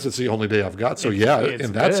a sense, it's the only day I've got. So it's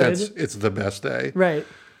in that good. sense, it's the best day. Right.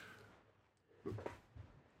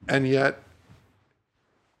 And yet,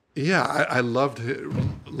 yeah, I loved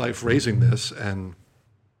life raising this and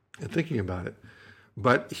thinking about it.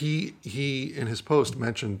 But he in his post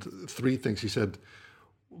mentioned 3 things. He said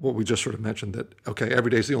what we just sort of mentioned, that, okay, every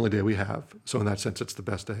day is the only day we have. So in that sense, it's the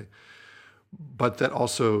best day. But that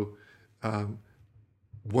also,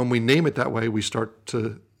 when we name it that way, we start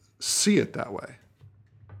to see it that way.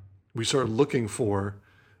 We start looking for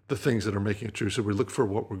the things that are making it true. So we look for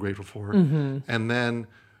what we're grateful for. Mm-hmm. And then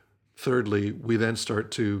thirdly, we then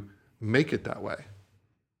start to make it that way.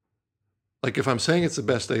 Like if I'm saying it's the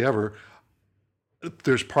best day ever,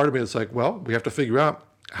 there's part of me that's like, well, we have to figure out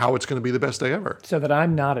how it's going to be the best day ever. So that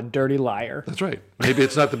I'm not a dirty liar. That's right. Maybe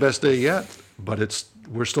it's not the best day yet, but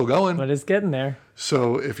we're still going. But it's getting there.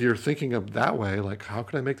 So if you're thinking of that way, like, how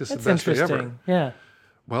can I make this That's the best day ever? interesting. Yeah.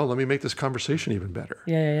 Well, let me make this conversation even better.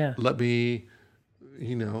 Yeah. Let me,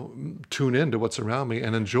 tune in to what's around me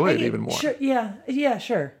and enjoy it even more. Sure. Yeah,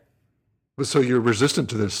 sure. So you're resistant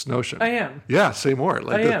to this notion. I am. Yeah, say more.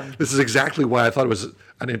 I am. This is exactly why I thought it was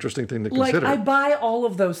an interesting thing to consider. Like I buy all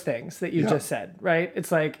of those things that you just said, right?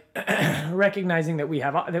 It's like recognizing that we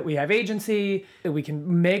have agency, that we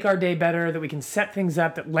can make our day better, that we can set things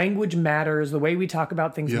up, that language matters, the way we talk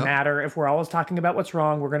about things matter. If we're always talking about what's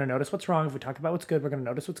wrong, we're going to notice what's wrong. If we talk about what's good, we're going to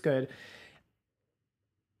notice what's good.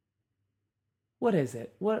 What is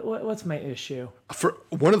it? What's my issue? For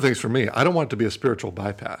one of the things for me, I don't want it to be a spiritual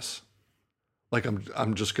bypass. Like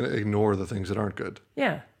I'm just going to ignore the things that aren't good.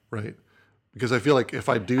 Yeah. Right? Because I feel like if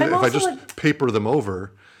I just paper them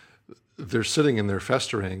over, they're sitting in there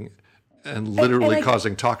festering and literally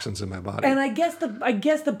causing toxins in my body. And I guess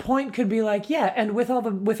the point could be like, yeah, and with all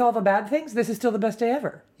the bad things, this is still the best day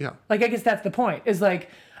ever. Yeah. Like I guess that's the point. Is like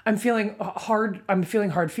I'm feeling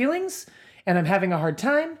hard feelings and I'm having a hard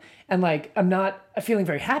time and like I'm not feeling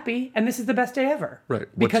very happy and this is the best day ever. Right.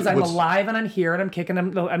 Because I'm alive and I'm here and I'm kicking,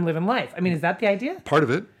 I'm living life. I mean, is that the idea? Part of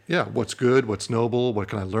it. Yeah. What's good? What's noble? What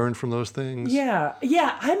can I learn from those things? Yeah.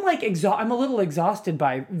 I'm like I'm a little exhausted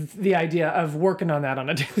by the idea of working on that on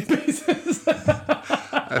a daily basis.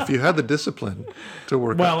 If you had the discipline to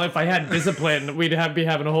work if I had discipline, we'd be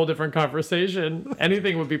having a whole different conversation.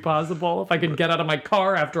 Anything would be possible if I could get out of my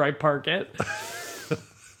car after I park it.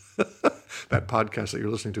 That podcast that you're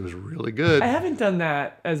listening to is really good. I haven't done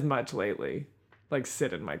that as much lately, like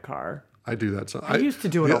sit in my car. I do that. So I used to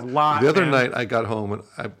do it a lot. The other night I got home and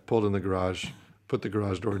I pulled in the garage, put the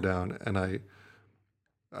garage door down, and I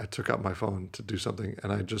took out my phone to do something,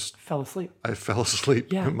 and I just fell asleep. I fell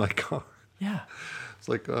asleep in my car. Yeah. It's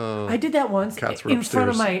like, I did that once in front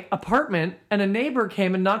of my apartment, and a neighbor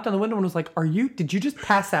came and knocked on the window and was like, did you just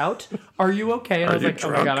pass out? Are you okay? And I was like,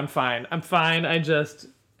 drunk? Oh my God, I'm fine. I'm fine. I just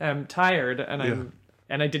am tired and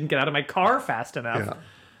I didn't get out of my car fast enough. Yeah.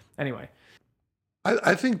 Anyway.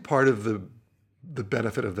 I think part of the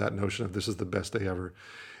benefit of that notion of this is the best day ever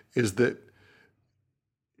is that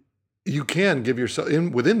you can give yourself,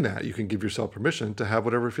 within that, you can give yourself permission to have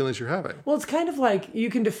whatever feelings you're having. Well, it's kind of like you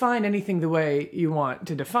can define anything the way you want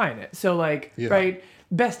to define it. So like, right,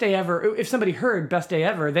 best day ever, if somebody heard best day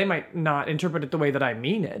ever, they might not interpret it the way that I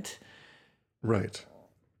mean it. Right.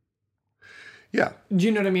 Yeah. Do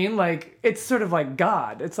you know what I mean? Like, it's sort of like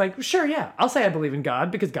God. It's like, sure, yeah, I'll say I believe in God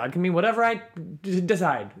because God can mean whatever I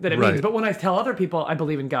decide that it means. But when I tell other people I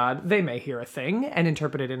believe in God, they may hear a thing and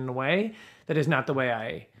interpret it in a way that is not the way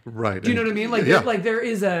I... Right. Do you know what I mean? Like, there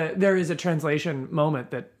is a translation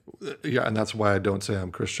moment that... Yeah, and that's why I don't say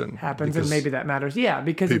I'm Christian. Happens, and maybe that matters. Yeah,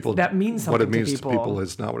 because that means something to people. What it means to people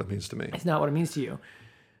is not what it means to me. It's not what it means to you.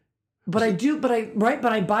 But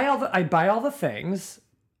I buy all the things...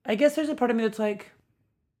 I guess there's a part of me that's like,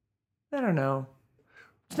 I don't know.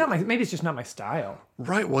 It's not maybe it's just not my style.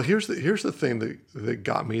 Right. Well, here's the thing that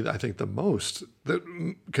got me, I think, the most, that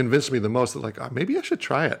convinced me the most that like, maybe I should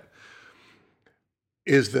try it,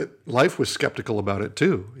 is that Life was skeptical about it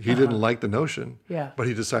too. He didn't like the notion. Yeah. But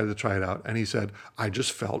he decided to try it out. And he said, I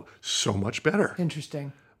just felt so much better.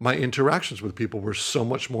 Interesting. My interactions with people were so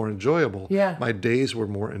much more enjoyable. Yeah. My days were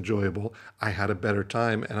more enjoyable. I had a better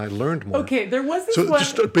time and I learned more. Okay, there was this one. So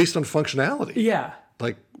just based on functionality. Yeah.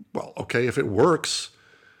 Like, well, okay, if it works,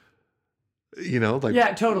 Like,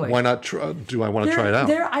 Yeah, totally. Why not try? Do I want to try it out?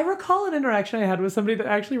 I recall an interaction I had with somebody that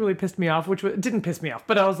actually really pissed me off, didn't piss me off,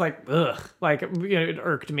 but I was like, ugh, like, it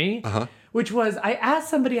irked me. Which was, I asked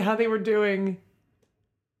somebody how they were doing.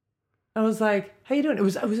 I was like, how you doing? I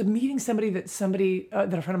was meeting somebody that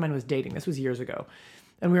a friend of mine was dating. This was years ago.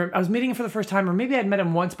 And I was meeting him for the first time, or maybe I'd met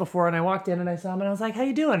him once before, and I walked in and I saw him and I was like, how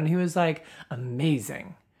you doing? And he was like,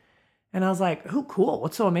 amazing. And I was like, oh, cool.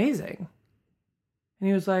 What's so amazing? And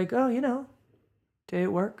he was like, oh, day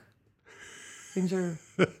at work. Things are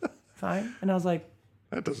fine. And I was like,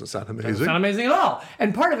 that doesn't sound amazing. Doesn't sound amazing at all.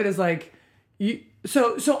 And part of it is like,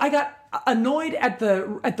 so I got annoyed at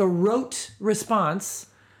the rote response.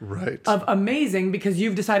 Right. Of amazing, because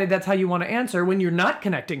you've decided that's how you want to answer when you're not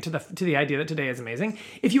connecting to the idea that today is amazing.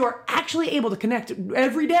 If you are actually able to connect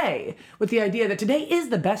every day with the idea that today is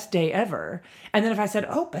the best day ever, and then if I said,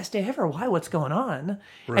 "Oh, best day ever, why? What's going on?"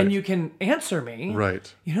 Right. And you can answer me,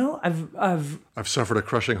 right? I've suffered a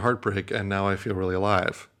crushing heartbreak, and now I feel really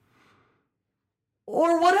alive.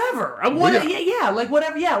 Or whatever.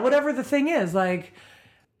 Whatever the thing is, like.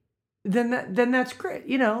 Then that's great,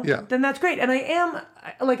 Yeah. Then that's great. And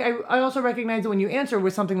I also recognize that when you answer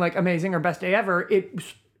with something like amazing or best day ever, it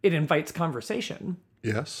invites conversation.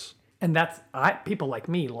 Yes. And people like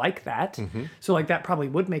me like that. Mm-hmm. So like that probably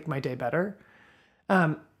would make my day better.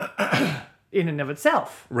 In and of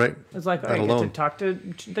itself. Right. It's like, I get to talk to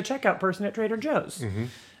the checkout person at Trader Joe's.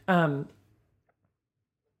 Mm-hmm.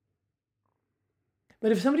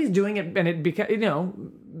 But if somebody's doing it and it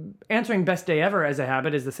answering best day ever as a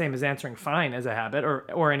habit is the same as answering fine as a habit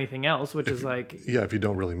or anything else, which is like... Yeah, if you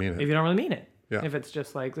don't really mean it. If you don't really mean it. Yeah. If it's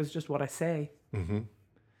just like, that's just what I say. Mm-hmm.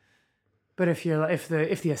 But if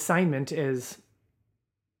the assignment is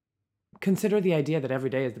consider the idea that every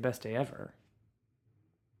day is the best day ever.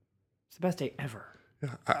 It's the best day ever.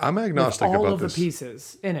 Yeah, I'm agnostic with all about of this. The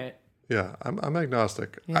pieces in it. Yeah, I'm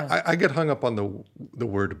agnostic. Yeah. I get hung up on the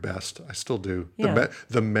word best. I still do. Yeah.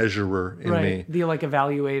 The measurer in me. The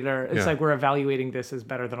evaluator. It's Yeah. like we're evaluating this as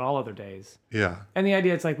better than all other days. Yeah. And the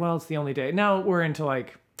idea, it's like, well, it's the only day. Now we're into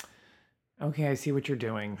like, okay, I see what you're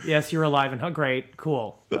doing. Yes, you're alive and great,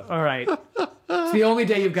 cool. All right. It's the only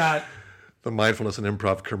day you've got. The mindfulness and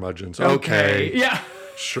improv curmudgeons. Okay. Yeah.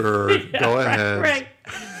 Sure. Go ahead. Right.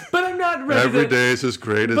 But I'm not ready Every day is as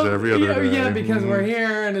great as every other day. Yeah, because we're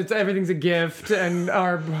here and everything's a gift and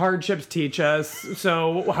our hardships teach us.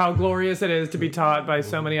 So how glorious it is to be taught by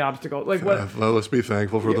so many obstacles. Like what? Well, let's be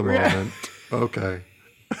thankful for the moment. Okay.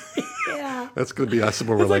 Yeah. That's going to be us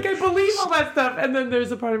where we're It's like I believe all that stuff. And then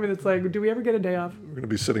there's a part of me that's like, do we ever get a day off? We're going to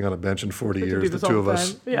be sitting on a bench in 40 Do years, this the all two of the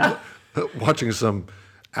us. time. Yeah. Watching some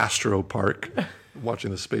Astro Park,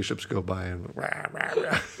 watching the spaceships go by, and rah, rah,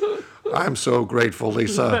 rah. I'm so grateful,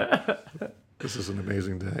 Lisa. This is an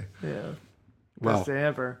amazing day. Yeah. Wow. Best day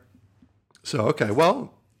ever. So okay,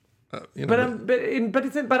 well, But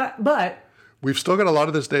we've still got a lot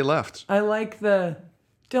of this day left. I like the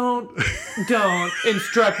don't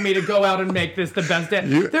instruct me to go out and make this the best day.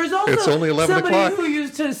 There's also it's only 11 somebody o'clock. who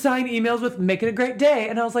used to sign emails with "Make it a great day,"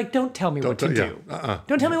 and I was like, "Don't tell me what to do.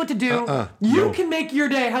 Don't tell me what to do. You can make your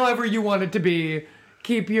day however you want it to be.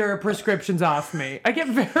 Keep your prescriptions off me." I get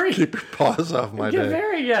very Keep your paws off my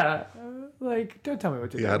day. Like, don't tell me what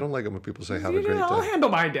to do. Yeah, I don't like it when people say "Have a great I'll day." handle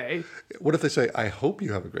my day. What if they say, "I hope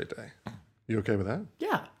you have a great day"? You okay with that?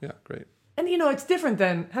 Yeah. Yeah, great. And it's different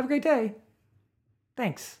than "Have a great day."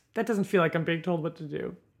 Thanks. That doesn't feel like I'm being told what to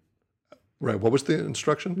do. Right. What was the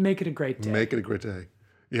instruction? Make it a great day. Make it a great day.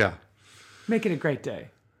 Yeah. Make it a great day.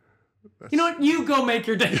 You know what? You go make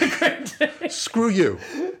your day a great day. Screw you.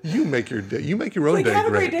 You make your day. You make your own day have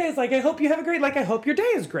great. A great day. It's like, I hope you have a great, I hope your day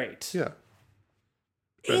is great. Yeah.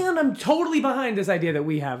 And I'm totally behind this idea that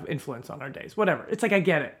we have influence on our days. Whatever. It's like, I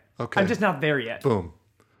get it. Okay. I'm just not there yet. Boom.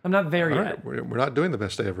 I'm not there All yet. right. We're not doing the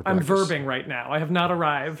best day ever I'm practice. verbing right now. I have not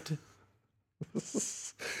arrived.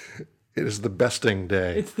 It is the besting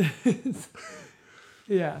day. It's the...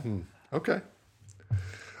 Yeah. Okay.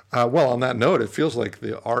 Well, on that note, it feels like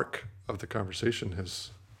the arc of the conversation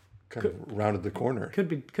has kind of rounded the corner. Could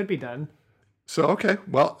be done. So, okay.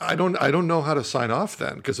 Well, I don't know how to sign off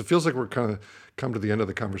then, because it feels like we're kind of come to the end of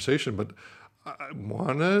the conversation, but I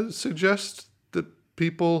want to suggest that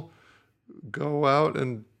people go out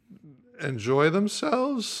and enjoy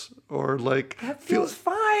themselves, or that feels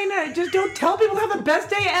fine. Just don't tell people to have the best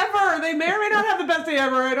day ever. They may or may not have the best day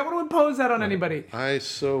ever. I don't want to impose that on anybody. I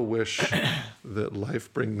so wish that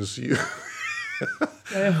life brings you.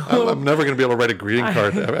 I'm never going to be able to write a greeting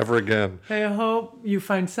card ever again. I hope you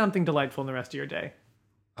find something delightful in the rest of your day.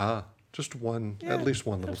 Just one, at least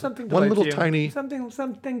one little, something one little you. tiny,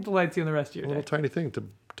 something delights you in the rest of your day. little tiny thing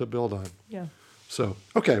to build on. Yeah. So,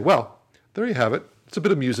 okay, well, there you have it. It's a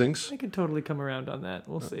bit of musings. I could totally come around on that.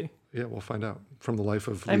 We'll see. Yeah, we'll find out from the life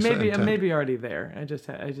of Lisa I and may Ted. be already there. I just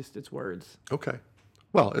it's words. Okay.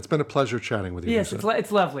 Well, it's been a pleasure chatting with you, Yes, Lisa.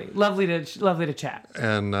 it's lovely to chat.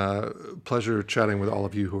 And pleasure chatting with all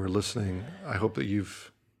of you who are listening. I hope that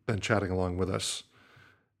you've been chatting along with us.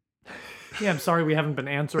 Yeah, I'm sorry we haven't been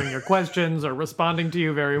answering your questions or responding to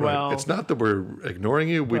you very well. It's not that we're ignoring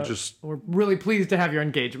you. We're really pleased to have your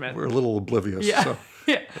engagement. we're a little oblivious. Yeah. So.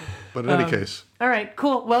 Yeah. But in any case, All right,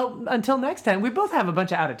 cool. Well, until next time, we both have a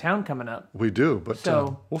bunch of out of town coming up. we do. But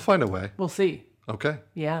So- we'll find a way. We'll see. Okay.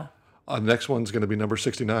 Yeah. The next one's going to be number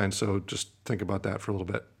 69. So just think about that for a little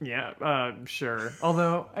bit. Yeah, sure.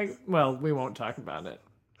 Although, we won't talk about it.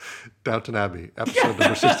 Downton Abbey, episode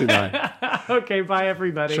number 69. Okay, bye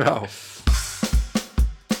everybody. Ciao.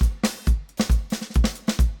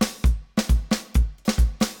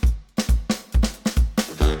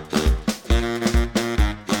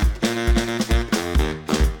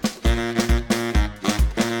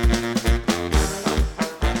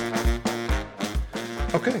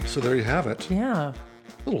 Okay, so there you have it. Yeah.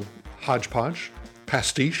 Little hodgepodge,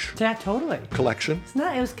 pastiche Yeah, totally. collection.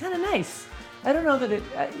 It was kind of nice. I don't know that it.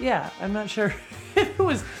 I'm not sure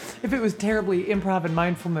if it was terribly improv and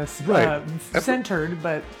mindfulness Right. centered,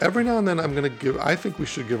 but Every now and then I think we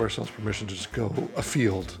should give ourselves permission to just go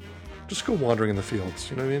afield. Just go wandering in the fields,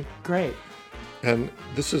 you know what I mean? great. And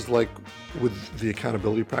this is like with the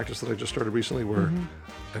accountability practice that I just started recently, where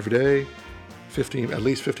every day, at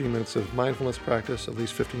least 15 minutes of mindfulness practice, at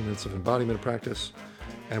least 15 minutes of embodiment practice,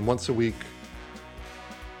 and once a week,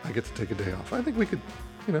 I get to take a day off. I think we could,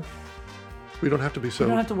 we don't have to be You don't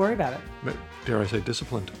so, have to worry about it. dare I say,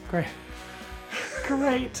 disciplined. Great.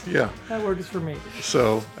 Great. Yeah. That works for me.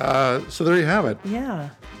 So there you have it. Yeah.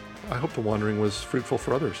 I hope the wandering was fruitful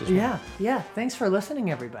for others as well. Yeah. Yeah. Thanks for listening,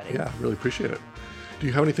 everybody. Yeah, really appreciate it. Do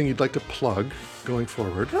you have anything you'd like to plug going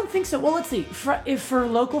forward? I don't think so. Well, let's see. If for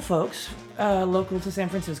local folks, local to San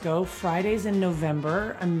Francisco, Fridays in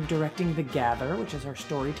November, I'm directing The Gather, which is our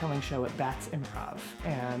storytelling show at Bats Improv.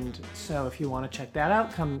 And so if you want to check that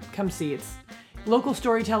out, come see. It's local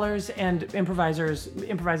storytellers and improvisers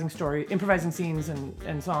improvising scenes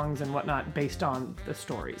and songs and whatnot based on the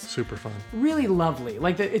stories. Super fun. Really lovely.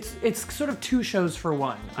 Like it's sort of two shows for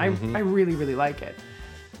one. I really, really like it.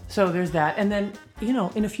 So there's that. And then,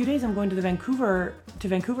 in a few days I'm going to Vancouver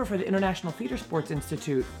for the International Theatre Sports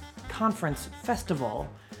Institute Conference Festival.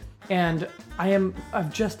 And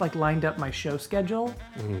I've just lined up my show schedule,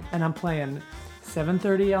 and I'm playing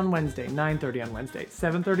 7:30 on Wednesday, 9:30 on Wednesday,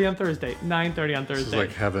 7:30 on Thursday, 9:30 on Thursday. This is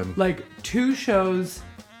like heaven. Like 2 shows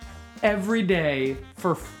every day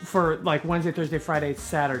for Wednesday, Thursday, Friday,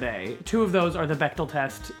 Saturday. 2 of those are the Bechtel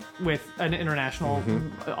test with an international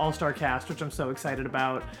all-star cast, which I'm so excited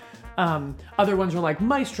about. Other ones are like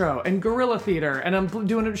Maestro and Guerrilla Theater, and I'm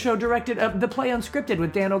doing a show directed the play Unscripted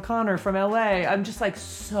with Dan O'Connor from LA. I'm just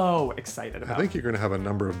so excited about I think you're going to have a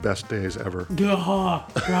number of best days ever. Oh,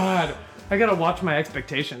 God. I gotta watch my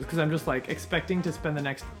expectations because I'm just expecting to spend the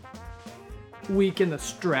next week in the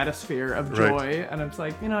stratosphere of joy, Right. and it's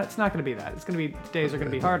it's not gonna be that. It's gonna be days are gonna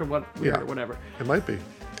be hard or whatever. It might be.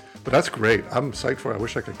 But that's great. I'm psyched for it. I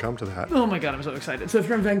wish I could come to that. Oh my God, I'm so excited. So if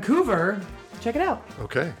you're in Vancouver, check it out.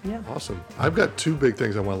 Okay. Yeah. Awesome. I've got 2 big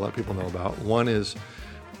things I want to let people know about. One is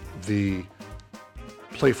the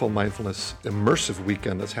Playful Mindfulness Immersive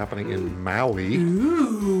Weekend that's happening in Maui,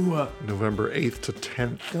 Ooh, November 8th to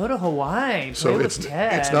 10th. go to Hawaii. So play it's with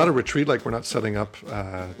Ted. it's not a retreat, like we're not setting up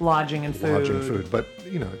lodging and food. but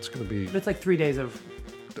it's going to be But it's 3 days of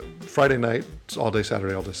Friday night, it's all day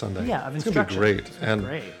Saturday, all day Sunday. Yeah, of it's going to be instruction. great, It's gonna and be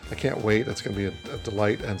great. I can't wait. It's going to be a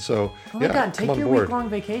delight, and so oh my God, come take on your board. week-long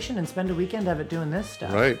vacation and spend a weekend of it doing this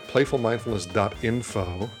stuff. Right,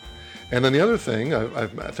 playfulmindfulness.info. And then the other thing I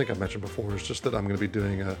think I mentioned before is just that I'm going to be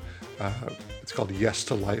doing it's called Yes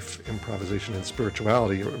to Life Improvisation and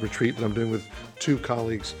Spirituality, a retreat that I'm doing with 2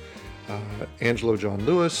 colleagues, Angelo John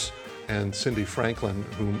Lewis and Cindy Franklin,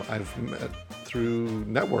 whom I've met through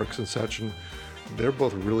networks and such, and they're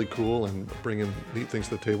both really cool and bringing neat things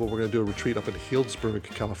to the table. We're going to do a retreat up in Healdsburg,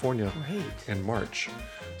 California Great. in March.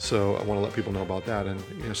 So I want to let people know about that, and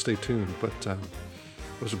stay tuned. But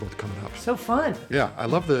those are both coming up. So fun. Yeah, I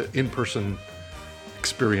love the in-person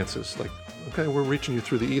experiences. Okay, we're reaching you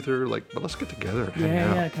through the ether, but let's get together and hang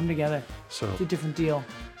out. Yeah, come together. So It's a different deal.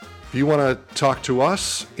 if you want to talk to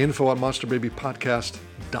us,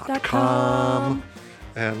 info@monsterbabypodcast.com.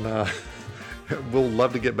 And we'll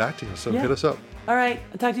love to get back to you. So hit us up. All right,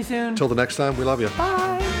 I'll talk to you soon. Till the next time, we love you.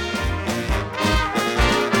 Bye.